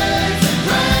 crazy,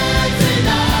 crazy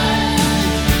nights.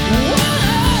 Whoa.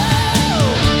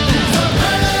 These are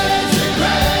crazy,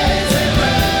 crazy,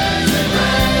 crazy,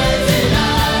 crazy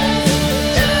nights.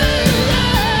 Yeah.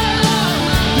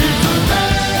 These are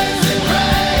crazy,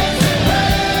 crazy,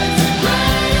 crazy,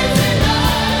 crazy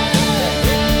nights.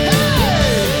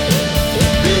 Hey.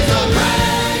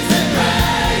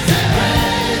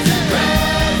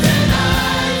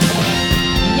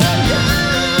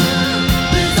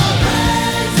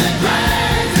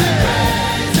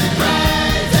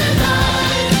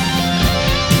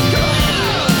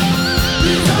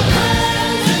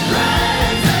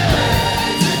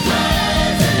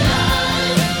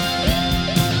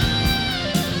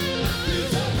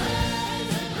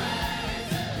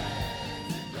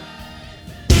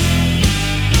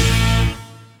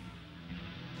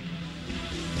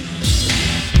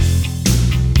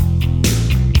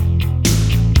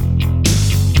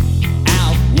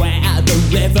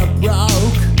 river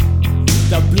broke,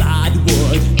 the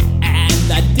bloodwood and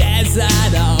the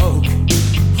desert oak,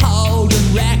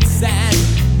 holding wrecks and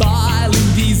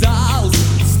boiling diesels,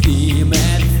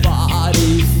 steaming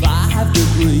 45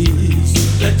 degrees.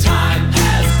 The time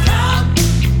has come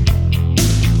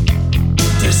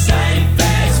to save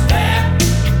fair's fair,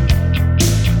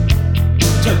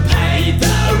 to pay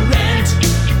the rent,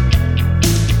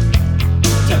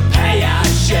 to pay our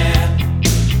share.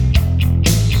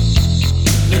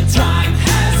 The time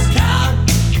has come,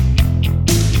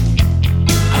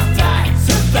 a fact's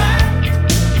a fact,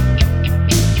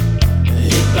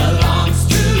 it belongs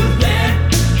to them,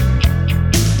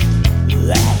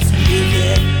 let's give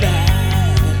it back.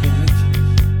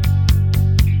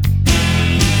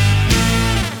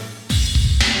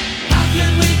 How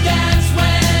can we dance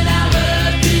when our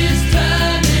earth is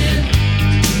turning?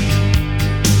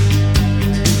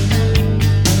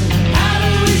 How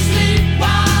do we sleep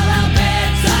while our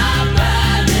beds are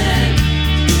burning?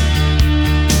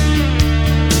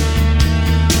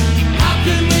 How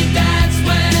can we dance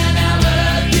when our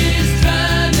earth is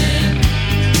turning?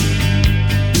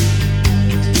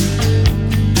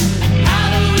 How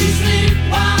do we sleep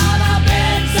while our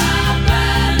beds are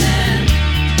burning?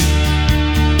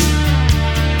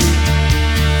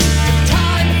 The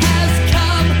time has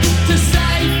come to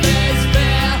save fair's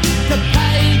fair, to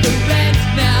pay the rent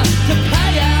now, to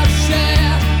pay our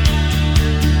share.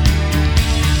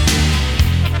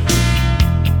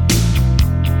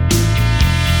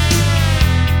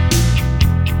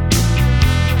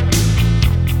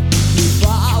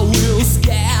 Far we'll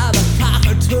scare the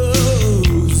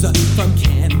cockatoos from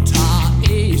Kentar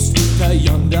East to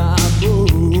yonder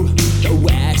Moo. The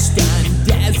western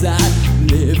desert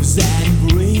lives and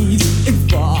breathes in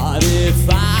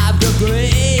 45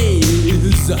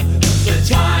 degrees. The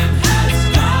time has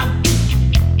come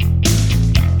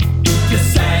to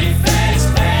save fair's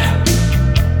fair,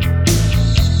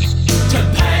 to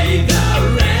pay the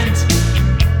rent,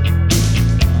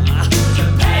 to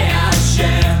pay our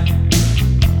share.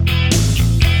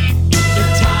 The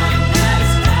time has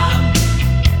come,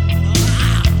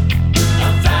 a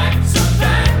fact's a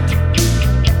fact,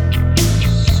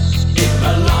 it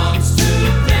belongs to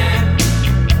them,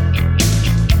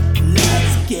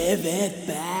 let's give it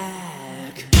back.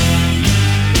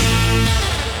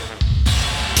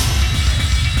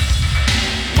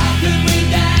 How can we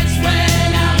dance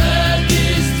when our earth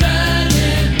is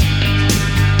turning?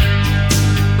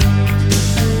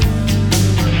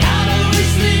 How do we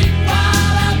sleep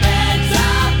while our beds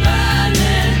are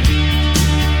burning?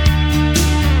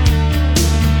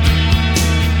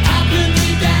 How can we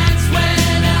dance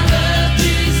when our earth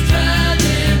is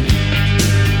turning?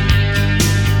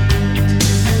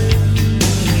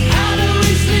 How do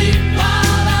we sleep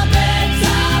while our beds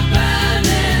are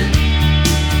burning?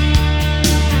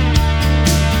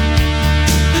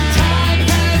 The time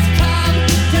has come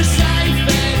to save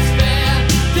fair's fair,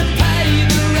 to pay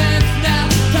the rent now,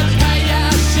 to pay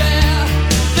our share.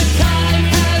 The time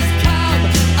has come,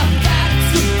 a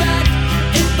fact's a fact,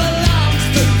 it belongs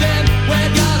to them,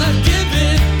 we're gonna give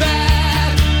it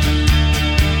back.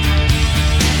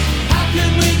 How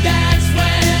can we dance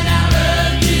when our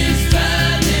earth is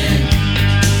turning?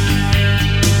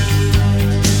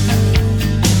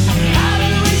 How do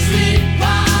we sleep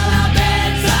while our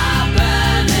beds are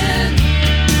burning?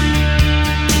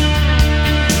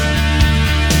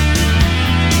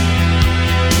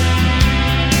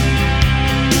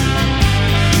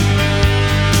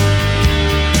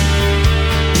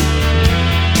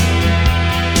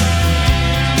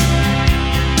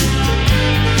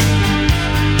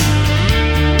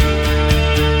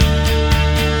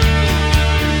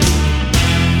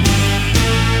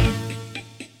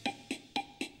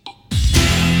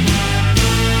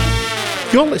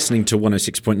 You're listening to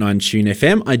 106.9 Tune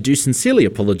FM. I do sincerely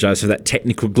apologise for that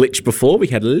technical glitch before. We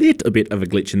had a little bit of a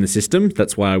glitch in the system.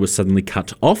 That's why I was suddenly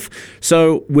cut off.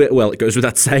 So, well, it goes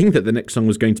without saying that the next song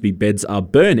was going to be Beds Are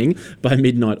Burning by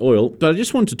Midnight Oil. But I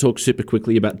just wanted to talk super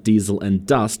quickly about Diesel and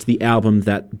Dust, the album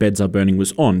that Beds Are Burning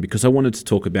was on, because I wanted to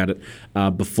talk about it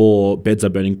before Beds Are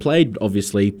Burning played, but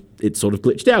obviously it sort of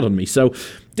glitched out on me. So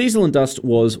Diesel and Dust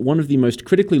was one of the most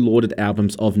critically lauded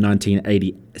albums of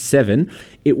 1987.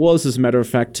 It was, as a matter of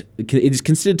fact, it is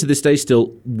considered to this day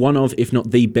still one of, if not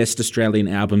the best Australian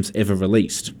albums ever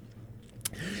released.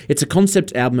 It's a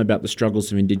concept album about the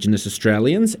struggles of Indigenous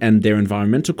Australians and their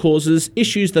environmental causes,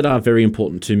 issues that are very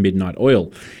important to Midnight Oil.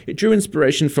 It drew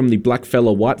inspiration from the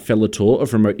Blackfella Whitefella tour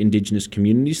of remote Indigenous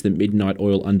communities that Midnight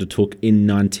Oil undertook in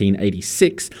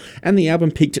 1986, and the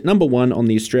album peaked at number 1 on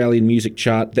the Australian music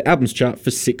chart, the albums chart,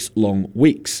 for 6 long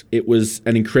weeks. It was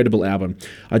an incredible album.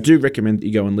 I do recommend that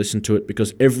you go and listen to it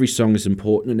because every song is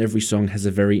important and every song has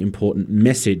a very important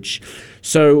message.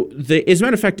 So, as a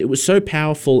matter of fact, it was so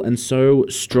powerful and so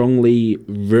strongly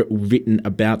written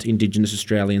about Indigenous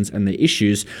Australians and their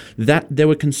issues that there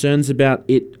were concerns about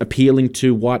it appealing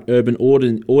to white urban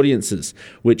audiences,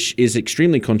 which is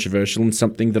extremely controversial and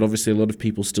something that obviously a lot of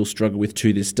people still struggle with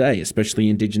to this day, especially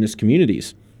Indigenous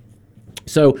communities.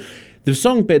 So, the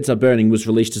song Beds Are Burning was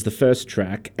released as the first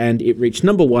track, and it reached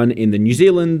number 1 in the New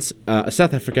Zealand,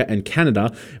 South Africa and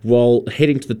Canada, while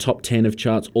heading to the top 10 of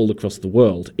charts all across the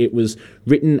world. It was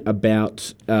written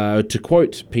about, to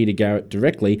quote Peter Garrett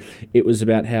directly, it was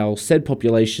about how said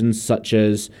populations such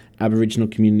as Aboriginal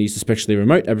communities, especially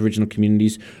remote Aboriginal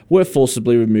communities, were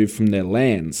forcibly removed from their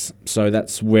lands. So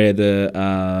that's where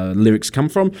the lyrics come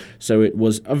from. So it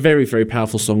was a very, very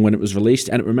powerful song when it was released,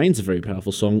 and it remains a very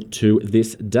powerful song to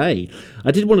this day.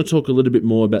 I did want to talk a little bit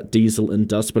more about Diesel and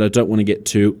Dust, but I don't want to get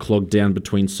too clogged down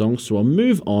between songs, so I'll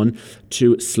move on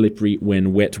to Slippery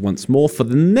When Wet once more for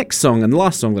the next song and the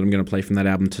last song that I'm going to play from that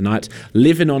album tonight,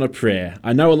 Living on a Prayer.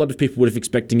 I know a lot of people would have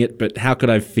expecting it, but how could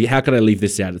I leave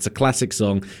this out? It's a classic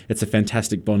song. It's a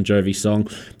fantastic Bon Jovi song,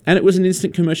 and it was an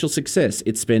instant commercial success.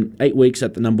 It spent 8 weeks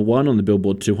at the number 1 on the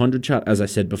Billboard 200 chart, as I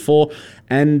said before,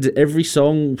 and every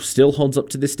song still holds up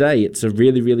to this day. It's a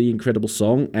really, really incredible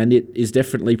song, and it is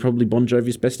definitely probably Bon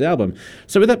Jovi's best album.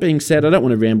 So with that being said, I don't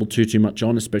want to ramble too much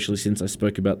on, especially since I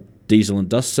spoke about Diesel and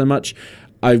Dust so much.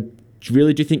 I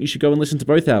really do think you should go and listen to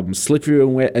both albums, Slippery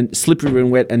When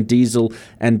Wet and Diesel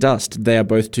and Dust. They are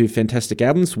both 2 fantastic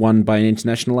albums, one by an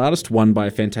international artist, one by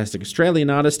a fantastic Australian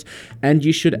artist, and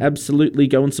you should absolutely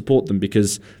go and support them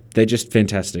because they're just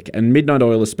fantastic. And Midnight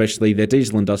Oil especially, their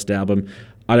Diesel and Dust album,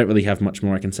 I don't really have much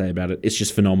more I can say about it. It's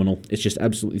just phenomenal. It's just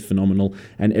absolutely phenomenal,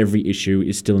 and every issue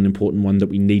is still an important one that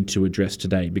we need to address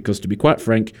today because, to be quite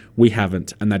frank, we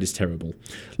haven't, and that is terrible.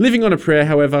 Living on a Prayer,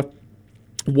 however,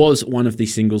 was one of the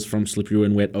singles from Slippery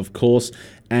When Wet, of course,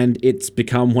 and it's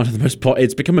become one of the most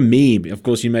it's become a meme. Of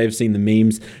course, you may have seen the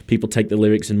memes. People take the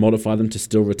lyrics and modify them to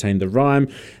still retain the rhyme.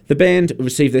 The band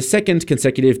received their second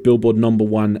consecutive Billboard number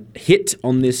 1 hit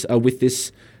on this with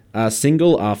this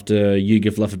single after You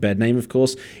Give Love a Bad Name, of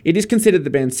course. It is considered the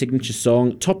band's signature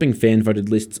song, topping fan-voted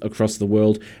lists across the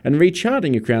world and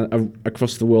recharting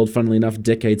across the world, funnily enough,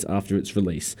 decades after its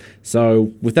release.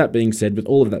 So, with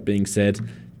all of that being said,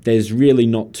 there's really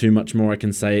not too much more I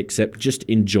can say except just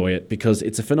enjoy it because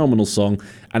it's a phenomenal song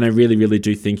and I really, really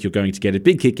do think you're going to get a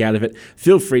big kick out of it.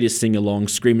 Feel free to sing along,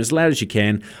 scream as loud as you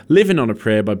can. Living on a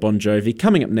Prayer by Bon Jovi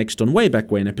coming up next on Way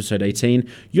Back When, episode 18.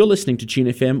 You're listening to Tune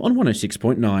FM on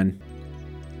 106.9.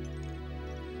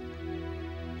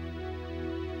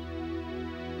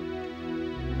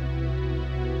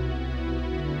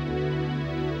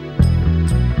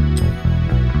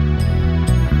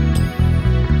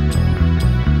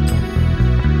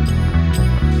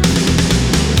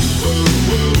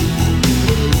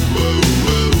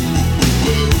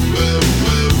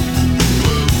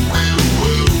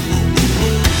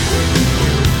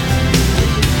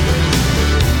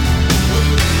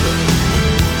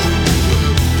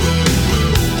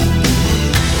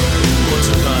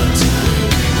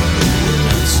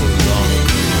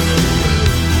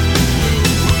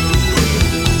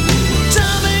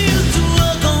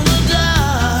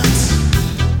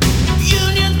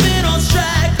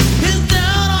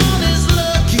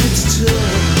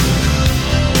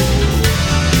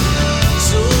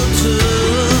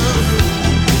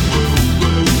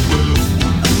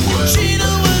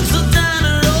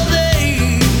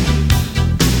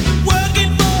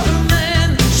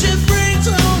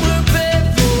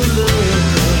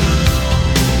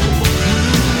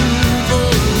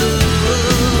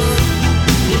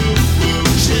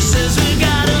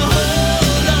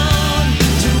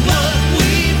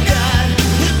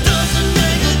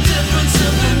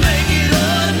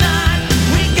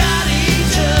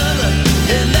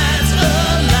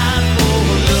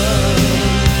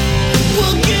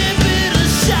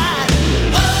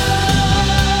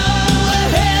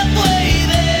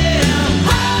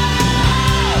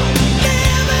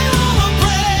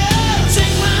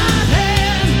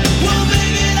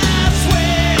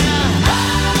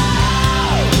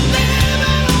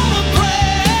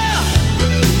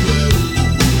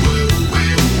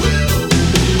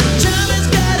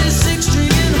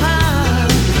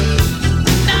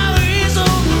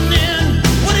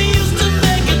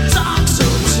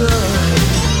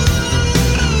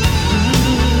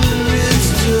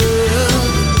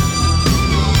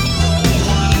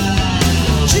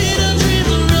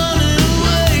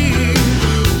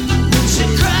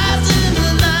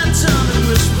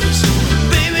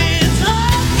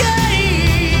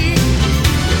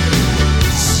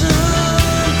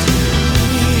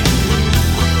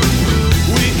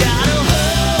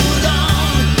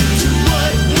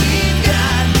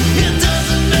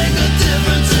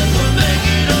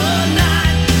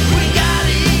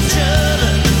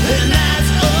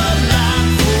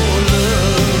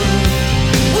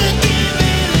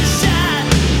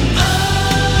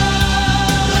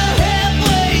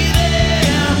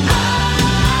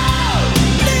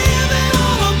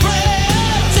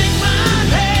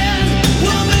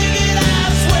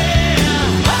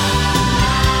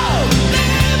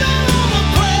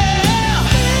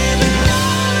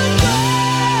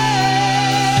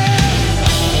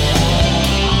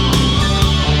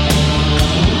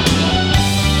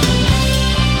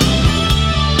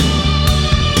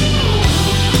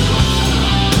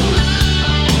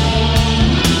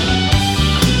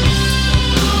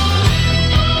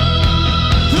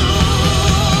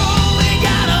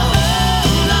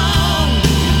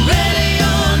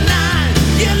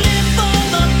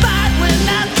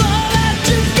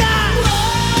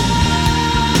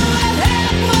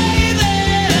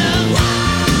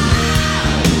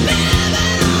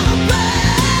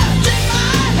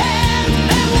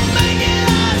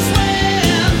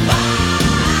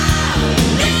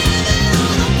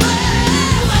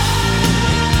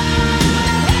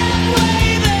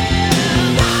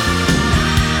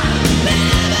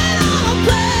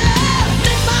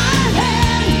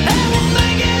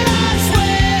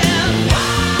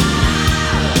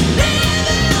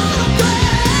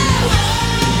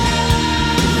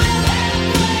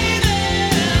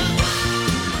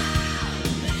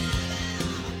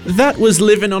 That was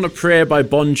 "Livin' on a Prayer" by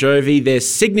Bon Jovi, their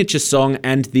signature song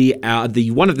and the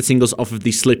one of the singles off of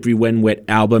the Slippery When Wet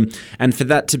album. And for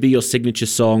that to be your signature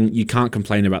song, you can't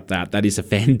complain about that. That is a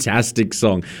fantastic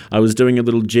song. I was doing a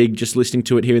little jig just listening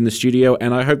to it here in the studio,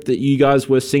 and I hope that you guys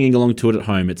were singing along to it at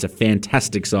home. It's a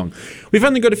fantastic song. We've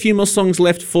only got a few more songs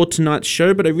left for tonight's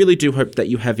show, but I really do hope that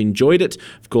you have enjoyed it.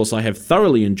 Of course, I have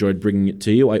thoroughly enjoyed bringing it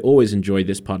to you. I always enjoy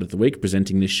this part of the week,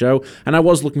 presenting this show, and I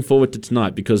was looking forward to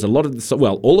tonight because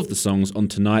all of the songs on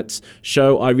tonight's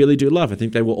show I really do love. I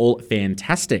think they were all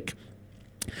fantastic.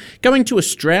 Going to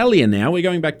Australia now. We're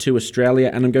going back to Australia,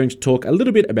 and I'm going to talk a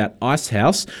little bit about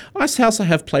Icehouse. Icehouse I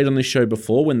have played on this show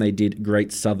before when they did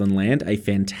Great Southern Land, a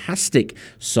fantastic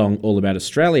song all about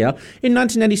Australia. In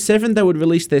 1987, they would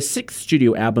release their 6th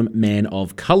studio album, Man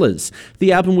of Colours.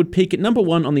 The album would peak at number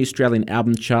 1 on the Australian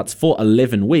album charts for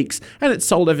 11 weeks, and it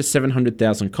sold over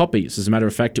 700,000 copies. As a matter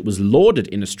of fact, it was lauded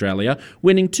in Australia,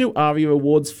 winning 2 ARIA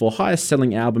awards for highest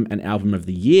selling album and album of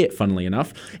the year, funnily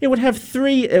enough. It would have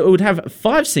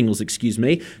 5 singles,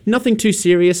 Nothing Too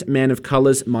Serious, Man of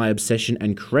Colours, My Obsession,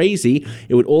 and Crazy.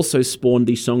 It would also spawn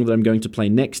the song that I'm going to play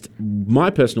next, my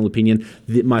personal opinion,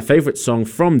 my favourite song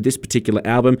from this particular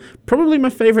album, probably my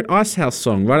favourite Icehouse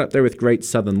song, right up there with Great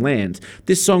Southern Land.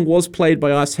 This song was played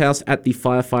by Icehouse at the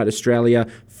Firefight Australia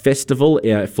Festival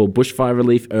for bushfire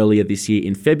relief earlier this year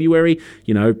in February,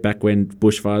 back when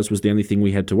bushfires was the only thing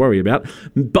we had to worry about.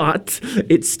 But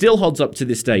it still holds up to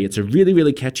this day. It's a really,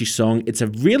 really catchy song. It's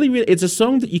a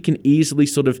song that you can easily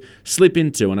sort of slip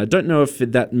into, and I don't know if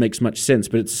that makes much sense,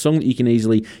 but it's a song that you can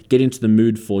easily get into the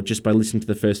mood for just by listening to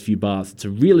the first few bars. It's a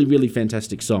really, really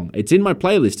fantastic song. It's in my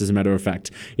playlist, as a matter of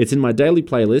fact. It's in my daily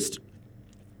playlist.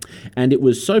 And it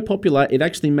was so popular, it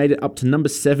actually made it up to number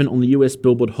 7 on the US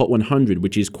Billboard Hot 100,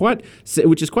 which is quite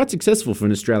successful for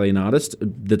an Australian artist.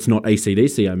 That's not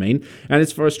AC/DC, I mean. And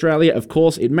it's for Australia, of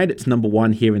course. It made it to number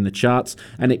 1 here in the charts,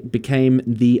 and it became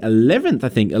the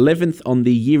 11th on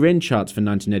the year-end charts for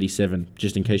 1987,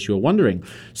 just in case you were wondering.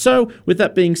 So, with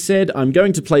that being said, I'm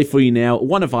going to play for you now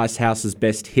one of Icehouse's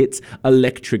best hits,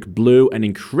 Electric Blue, an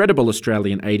incredible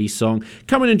Australian 80s song.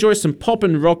 Come and enjoy some pop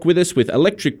and rock with us with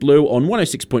Electric Blue on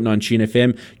 106.9 Tune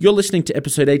FM. You're listening to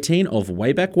episode 18 of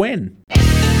Way Back When. If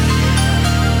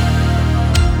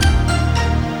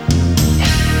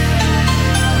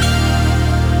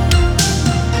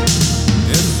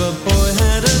a boy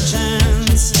had a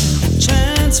chance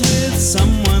with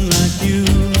someone like you,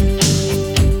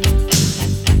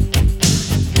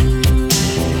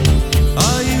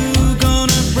 are you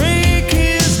gonna break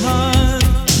his heart?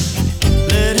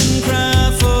 Let him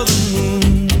cry for the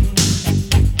moon.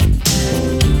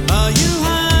 Are you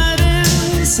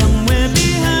hiding somewhere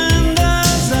behind the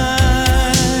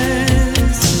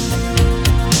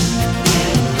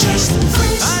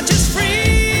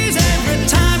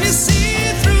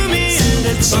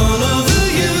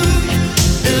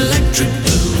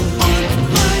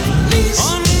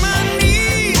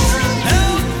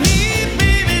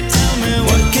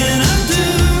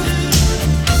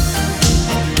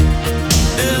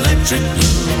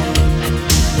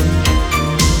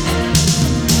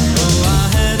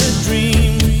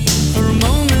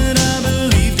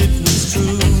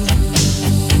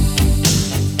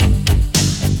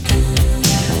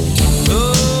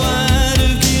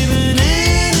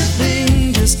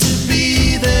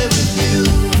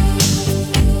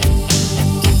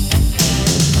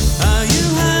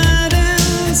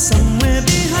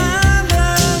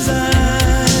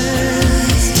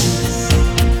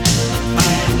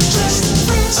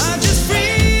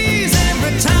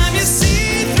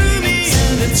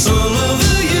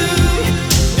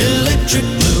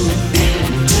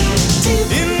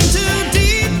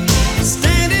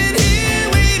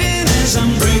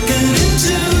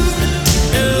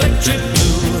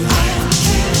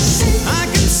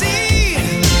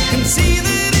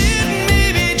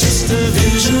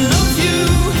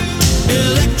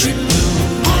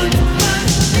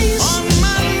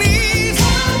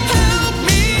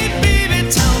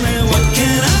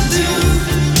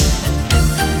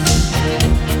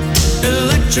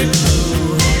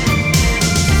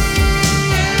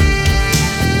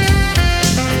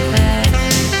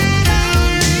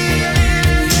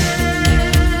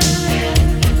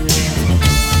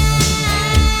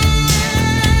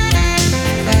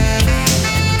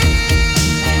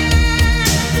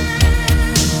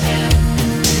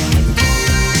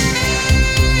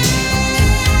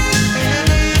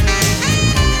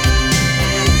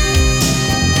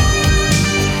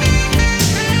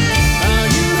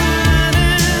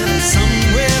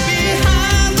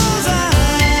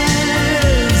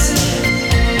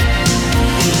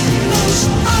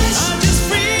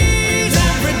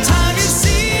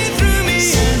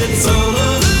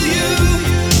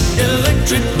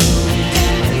electric blue.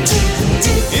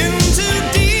 Into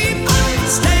deep,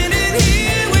 standing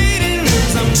here waiting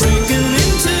as I'm breaking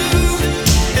into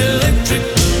electric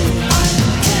blue.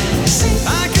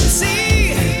 I can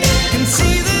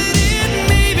see that it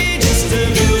may be just a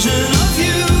vision of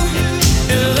you.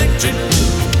 Electric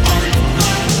blue.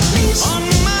 On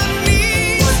my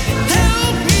knees,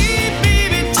 help me,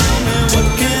 baby, tell me what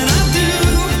can I do?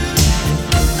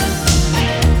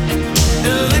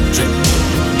 Electric blue.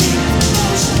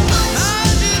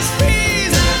 I just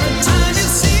freeze every time you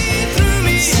see through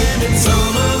me, and it's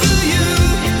all over you.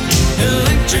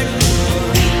 Electric blue.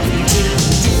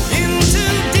 Into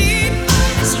deep,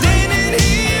 standing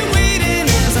here waiting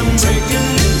as I'm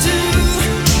breaking into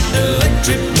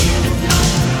electric blue.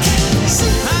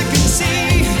 I can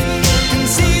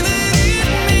see that it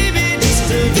may be just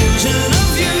a vision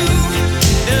of you.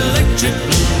 Electric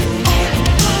blue.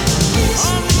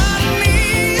 On my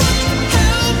knees,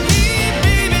 help me,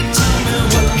 baby, tell me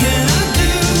what can I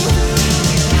do?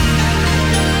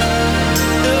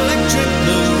 Electric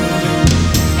blue.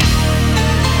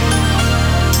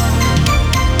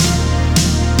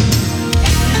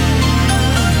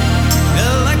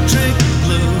 Electric blue. Electric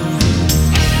blue.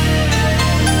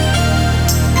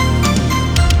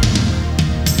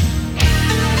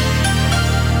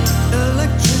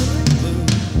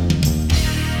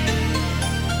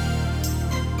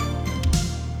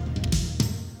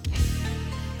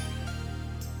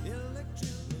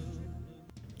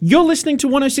 You're listening to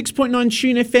 106.9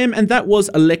 Tune FM, and that was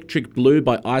Electric Blue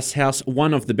by Icehouse,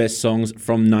 one of the best songs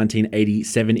from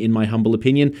 1987 in my humble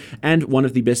opinion, and one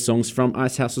of the best songs from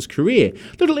Icehouse's career.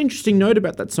 Little interesting note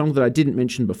about that song that I didn't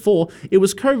mention before, it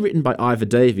was co-written by Ivor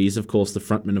Davies, of course the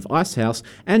frontman of Icehouse,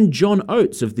 and John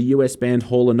Oates of the US band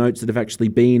Hall & Oates that have actually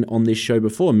been on this show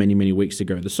before many, many weeks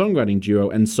ago. The songwriting duo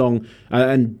and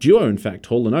duo, in fact,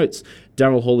 Hall & Oates.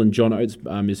 Daryl Hall and John Oates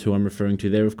is who I'm referring to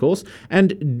there, of course.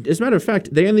 And as a matter of fact,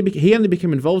 he only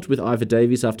became involved with Ivor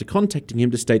Davies after contacting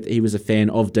him to state that he was a fan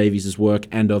of Davies' work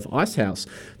and of Icehouse.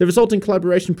 The resulting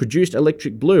collaboration produced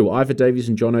Electric Blue. Ivor Davies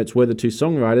and John Oates were the two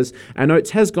songwriters, and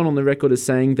Oates has gone on the record as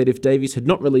saying that if Davies had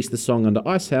not released the song under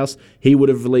Icehouse, he would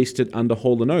have released it under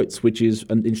Hall & Oates, which is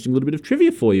an interesting little bit of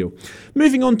trivia for you.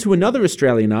 Moving on to another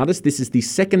Australian artist, this is the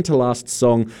second to last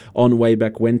song on Way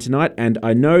Back When tonight, and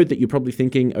I know that you're probably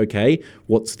thinking, okay,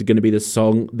 what's going to be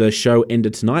the show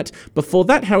ended tonight? Before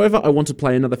that, however, I want to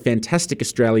play another fantastic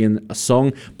Australian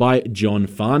song by John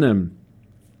Farnham.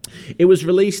 It was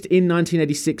released in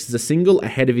 1986 as a single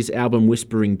ahead of his album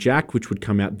Whispering Jack, which would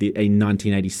come out in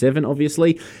 1987,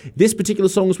 obviously. This particular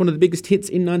song was one of the biggest hits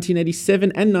in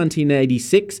 1987 and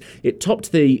 1986. It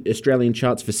topped the Australian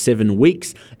charts for 7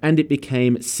 weeks, and it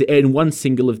became one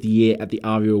single of the year at the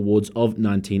ARIA Awards of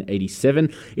 1987.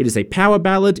 It is a power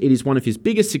ballad. It is one of his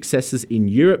biggest successes in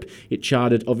Europe. It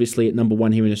charted, obviously, at number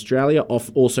 1 here in Australia,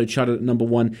 also charted at number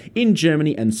 1 in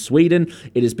Germany and Sweden.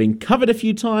 It has been covered a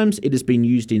few times. It has been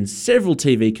used in several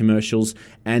TV commercials,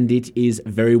 and it is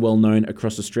very well known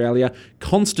across Australia,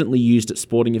 constantly used at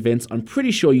sporting events. I'm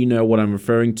pretty sure you know what I'm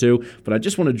referring to, but I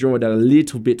just want to draw it out a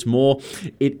little bit more.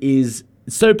 It is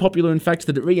so popular, in fact,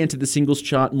 that it re-entered the singles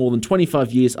chart more than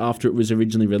 25 years after it was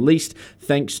originally released,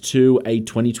 thanks to a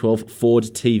 2012 Ford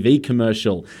TV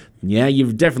commercial. Yeah,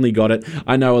 you've definitely got it.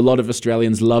 I know a lot of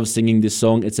Australians love singing this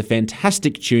song. It's a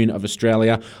fantastic tune of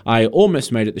Australia. I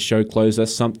almost made it the show closer,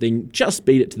 something just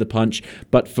beat it to the punch,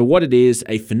 but for what it is,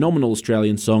 a phenomenal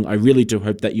Australian song. I really do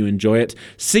hope that you enjoy it.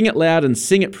 Sing it loud and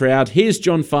sing it proud. Here's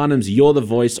John Farnham's You're the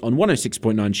Voice on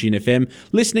 106.9 Tune FM,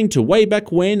 listening to Way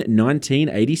Back When,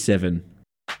 1987.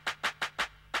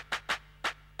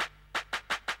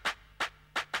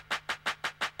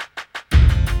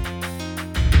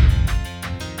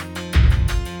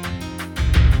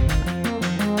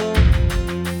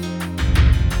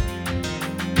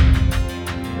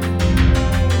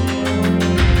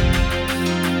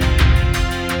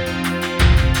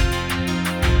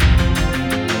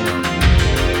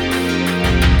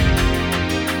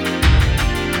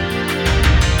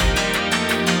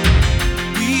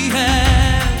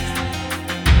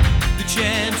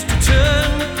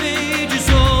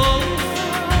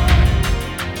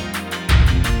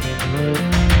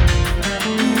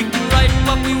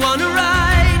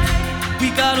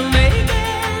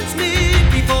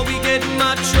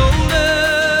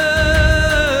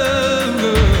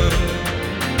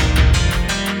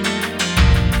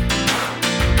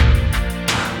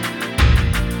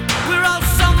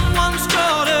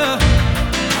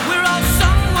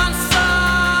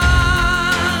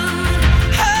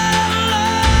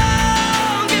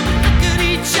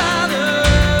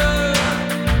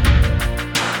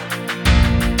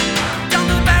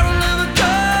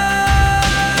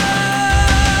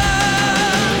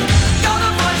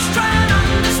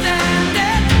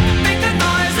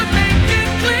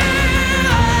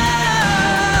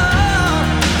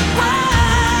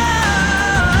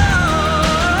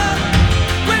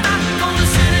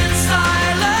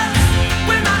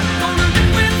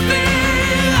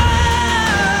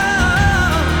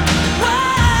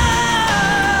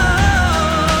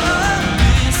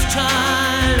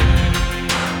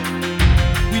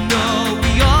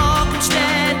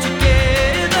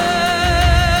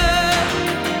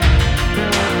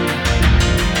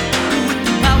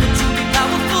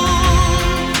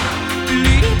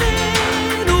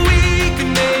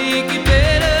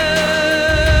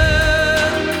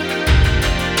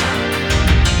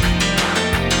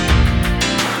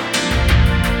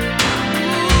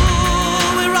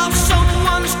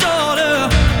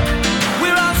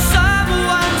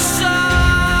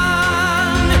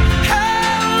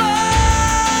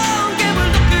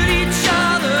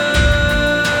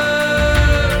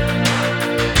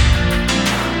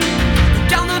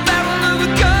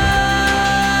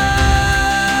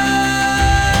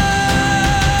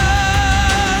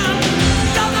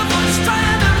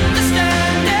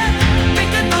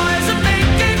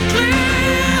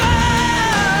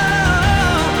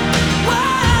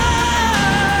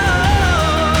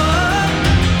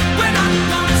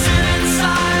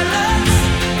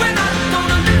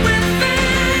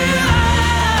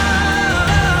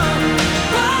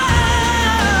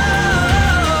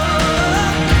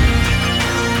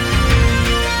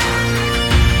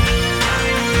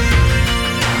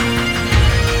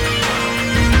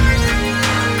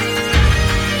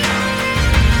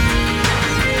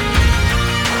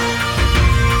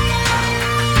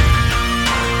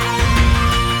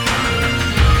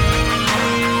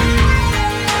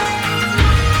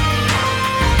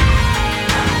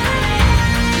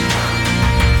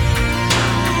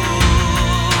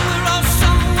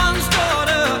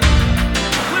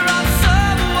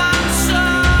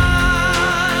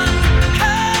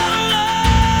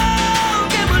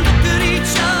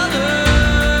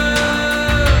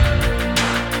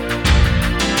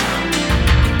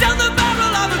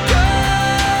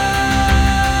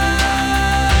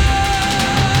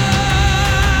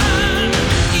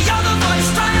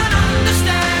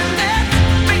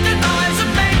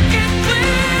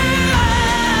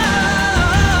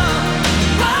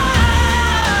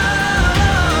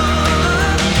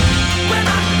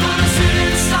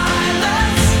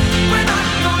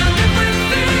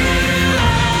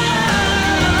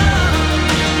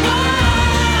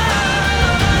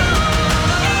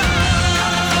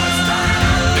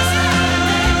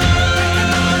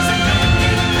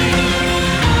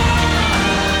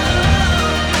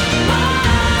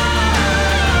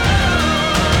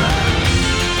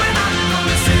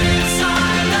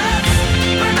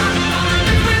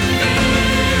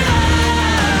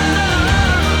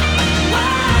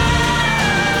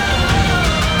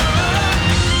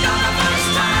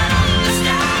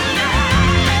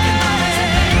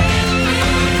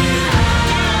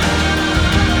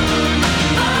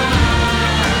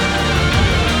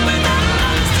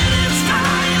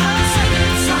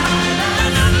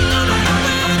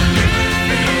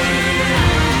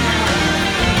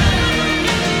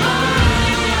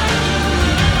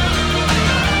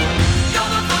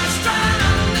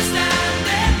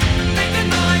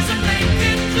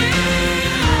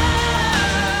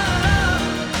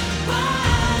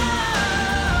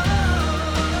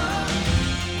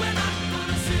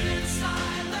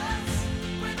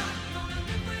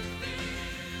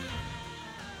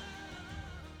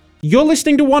 You're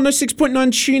listening to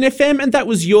 106.9 Tune FM, and that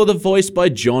was You're the Voice by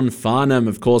John Farnham.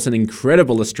 Of course, an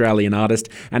incredible Australian artist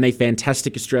and a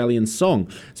fantastic Australian song.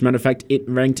 As a matter of fact, it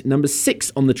ranked number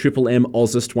 6 on the Triple M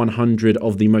Ozist 100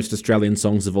 of the most Australian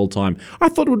songs of all time. I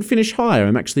thought it would finish higher.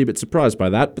 I'm actually a bit surprised by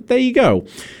that, but there you go.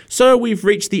 So we've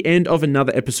reached the end of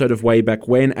another episode of Way Back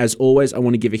When. As always, I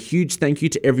want to give a huge thank you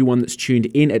to everyone that's tuned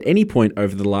in at any point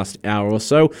over the last hour or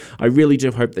so. I really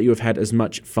do hope that you have had as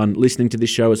much fun listening to this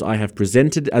show as I have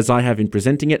in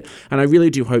presenting it, and I really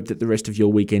do hope that the rest of your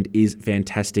weekend is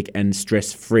fantastic and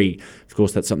stress-free. Of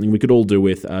course, that's something we could all do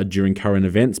with during current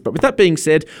events, but with that being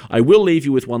said, I will leave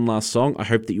you with one last song. I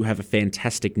hope that you have a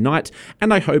fantastic night,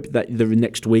 and I hope that the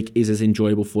next week is as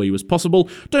enjoyable for you as possible.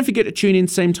 Don't forget to tune in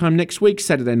same time next week,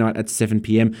 Saturday night at 7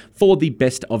 p.m, for the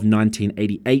Best of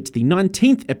 1988, the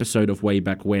 19th episode of Way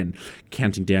Back When,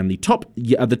 counting down the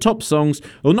top songs,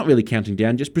 well, not really counting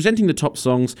down, just presenting the top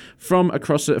songs from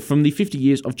the 50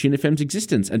 years of Tune FM's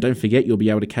existence. And don't forget, you'll be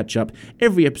able to catch up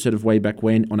every episode of Way Back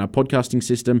When on our podcasting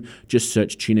system. Just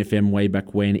search Tune FM Way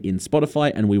Back When in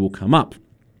Spotify and we will come up.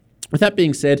 With that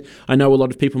being said, I know a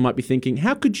lot of people might be thinking,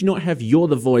 how could you not have You're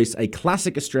the Voice, a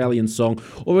classic Australian song,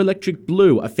 or Electric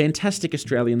Blue, a fantastic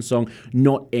Australian song,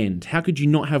 not end? How could you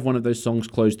not have one of those songs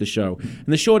close the show? And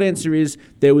the short answer is,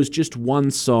 there was just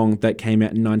one song that came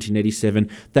out in 1987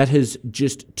 that has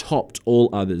just topped all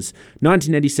others.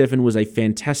 1987 was a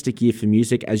fantastic year for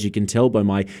music, as you can tell by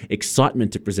my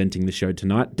excitement at presenting the show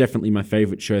tonight. Definitely my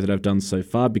favourite show that I've done so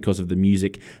far because of the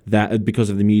music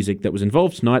that was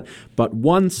involved tonight. But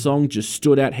one song just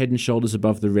stood out head and shoulders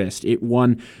above the rest. It's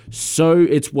won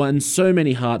so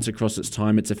many hearts across its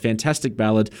time. It's a fantastic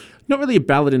ballad. Not really a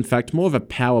ballad, in fact, more of a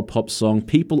power pop song.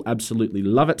 People absolutely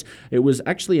love it. It was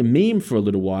actually a meme for a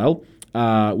little while,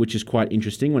 which is quite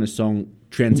interesting when a song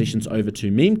transitions over to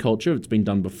meme culture. It's been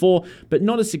done before, but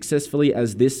not as successfully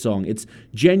as this song. It's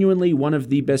genuinely one of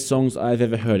the best songs I've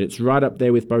ever heard. It's right up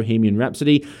there with Bohemian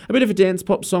Rhapsody. A bit of a dance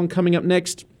pop song coming up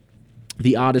next.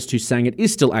 The artist who sang it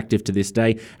is still active to this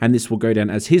day, and this will go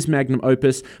down as his magnum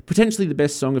opus, potentially the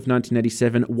best song of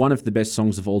 1987, one of the best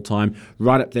songs of all time,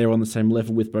 right up there on the same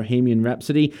level with Bohemian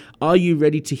Rhapsody. Are you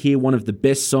ready to hear one of the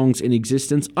best songs in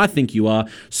existence? I think you are.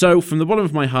 So, from the bottom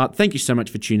of my heart, thank you so much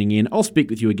for tuning in. I'll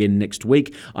speak with you again next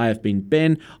week. I have been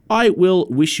Ben. I will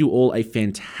wish you all a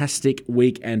fantastic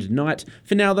week and night.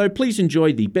 For now, though, please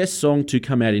enjoy the best song to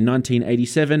come out in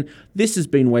 1987. This has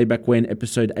been Way Back When,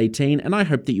 episode 18, and I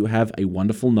hope that you have a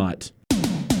wonderful night.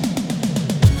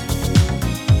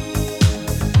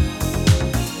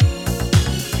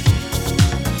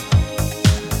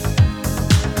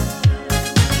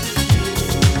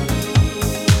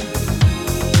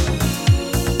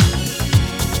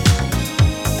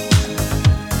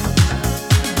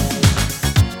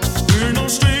 We're no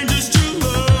strangers.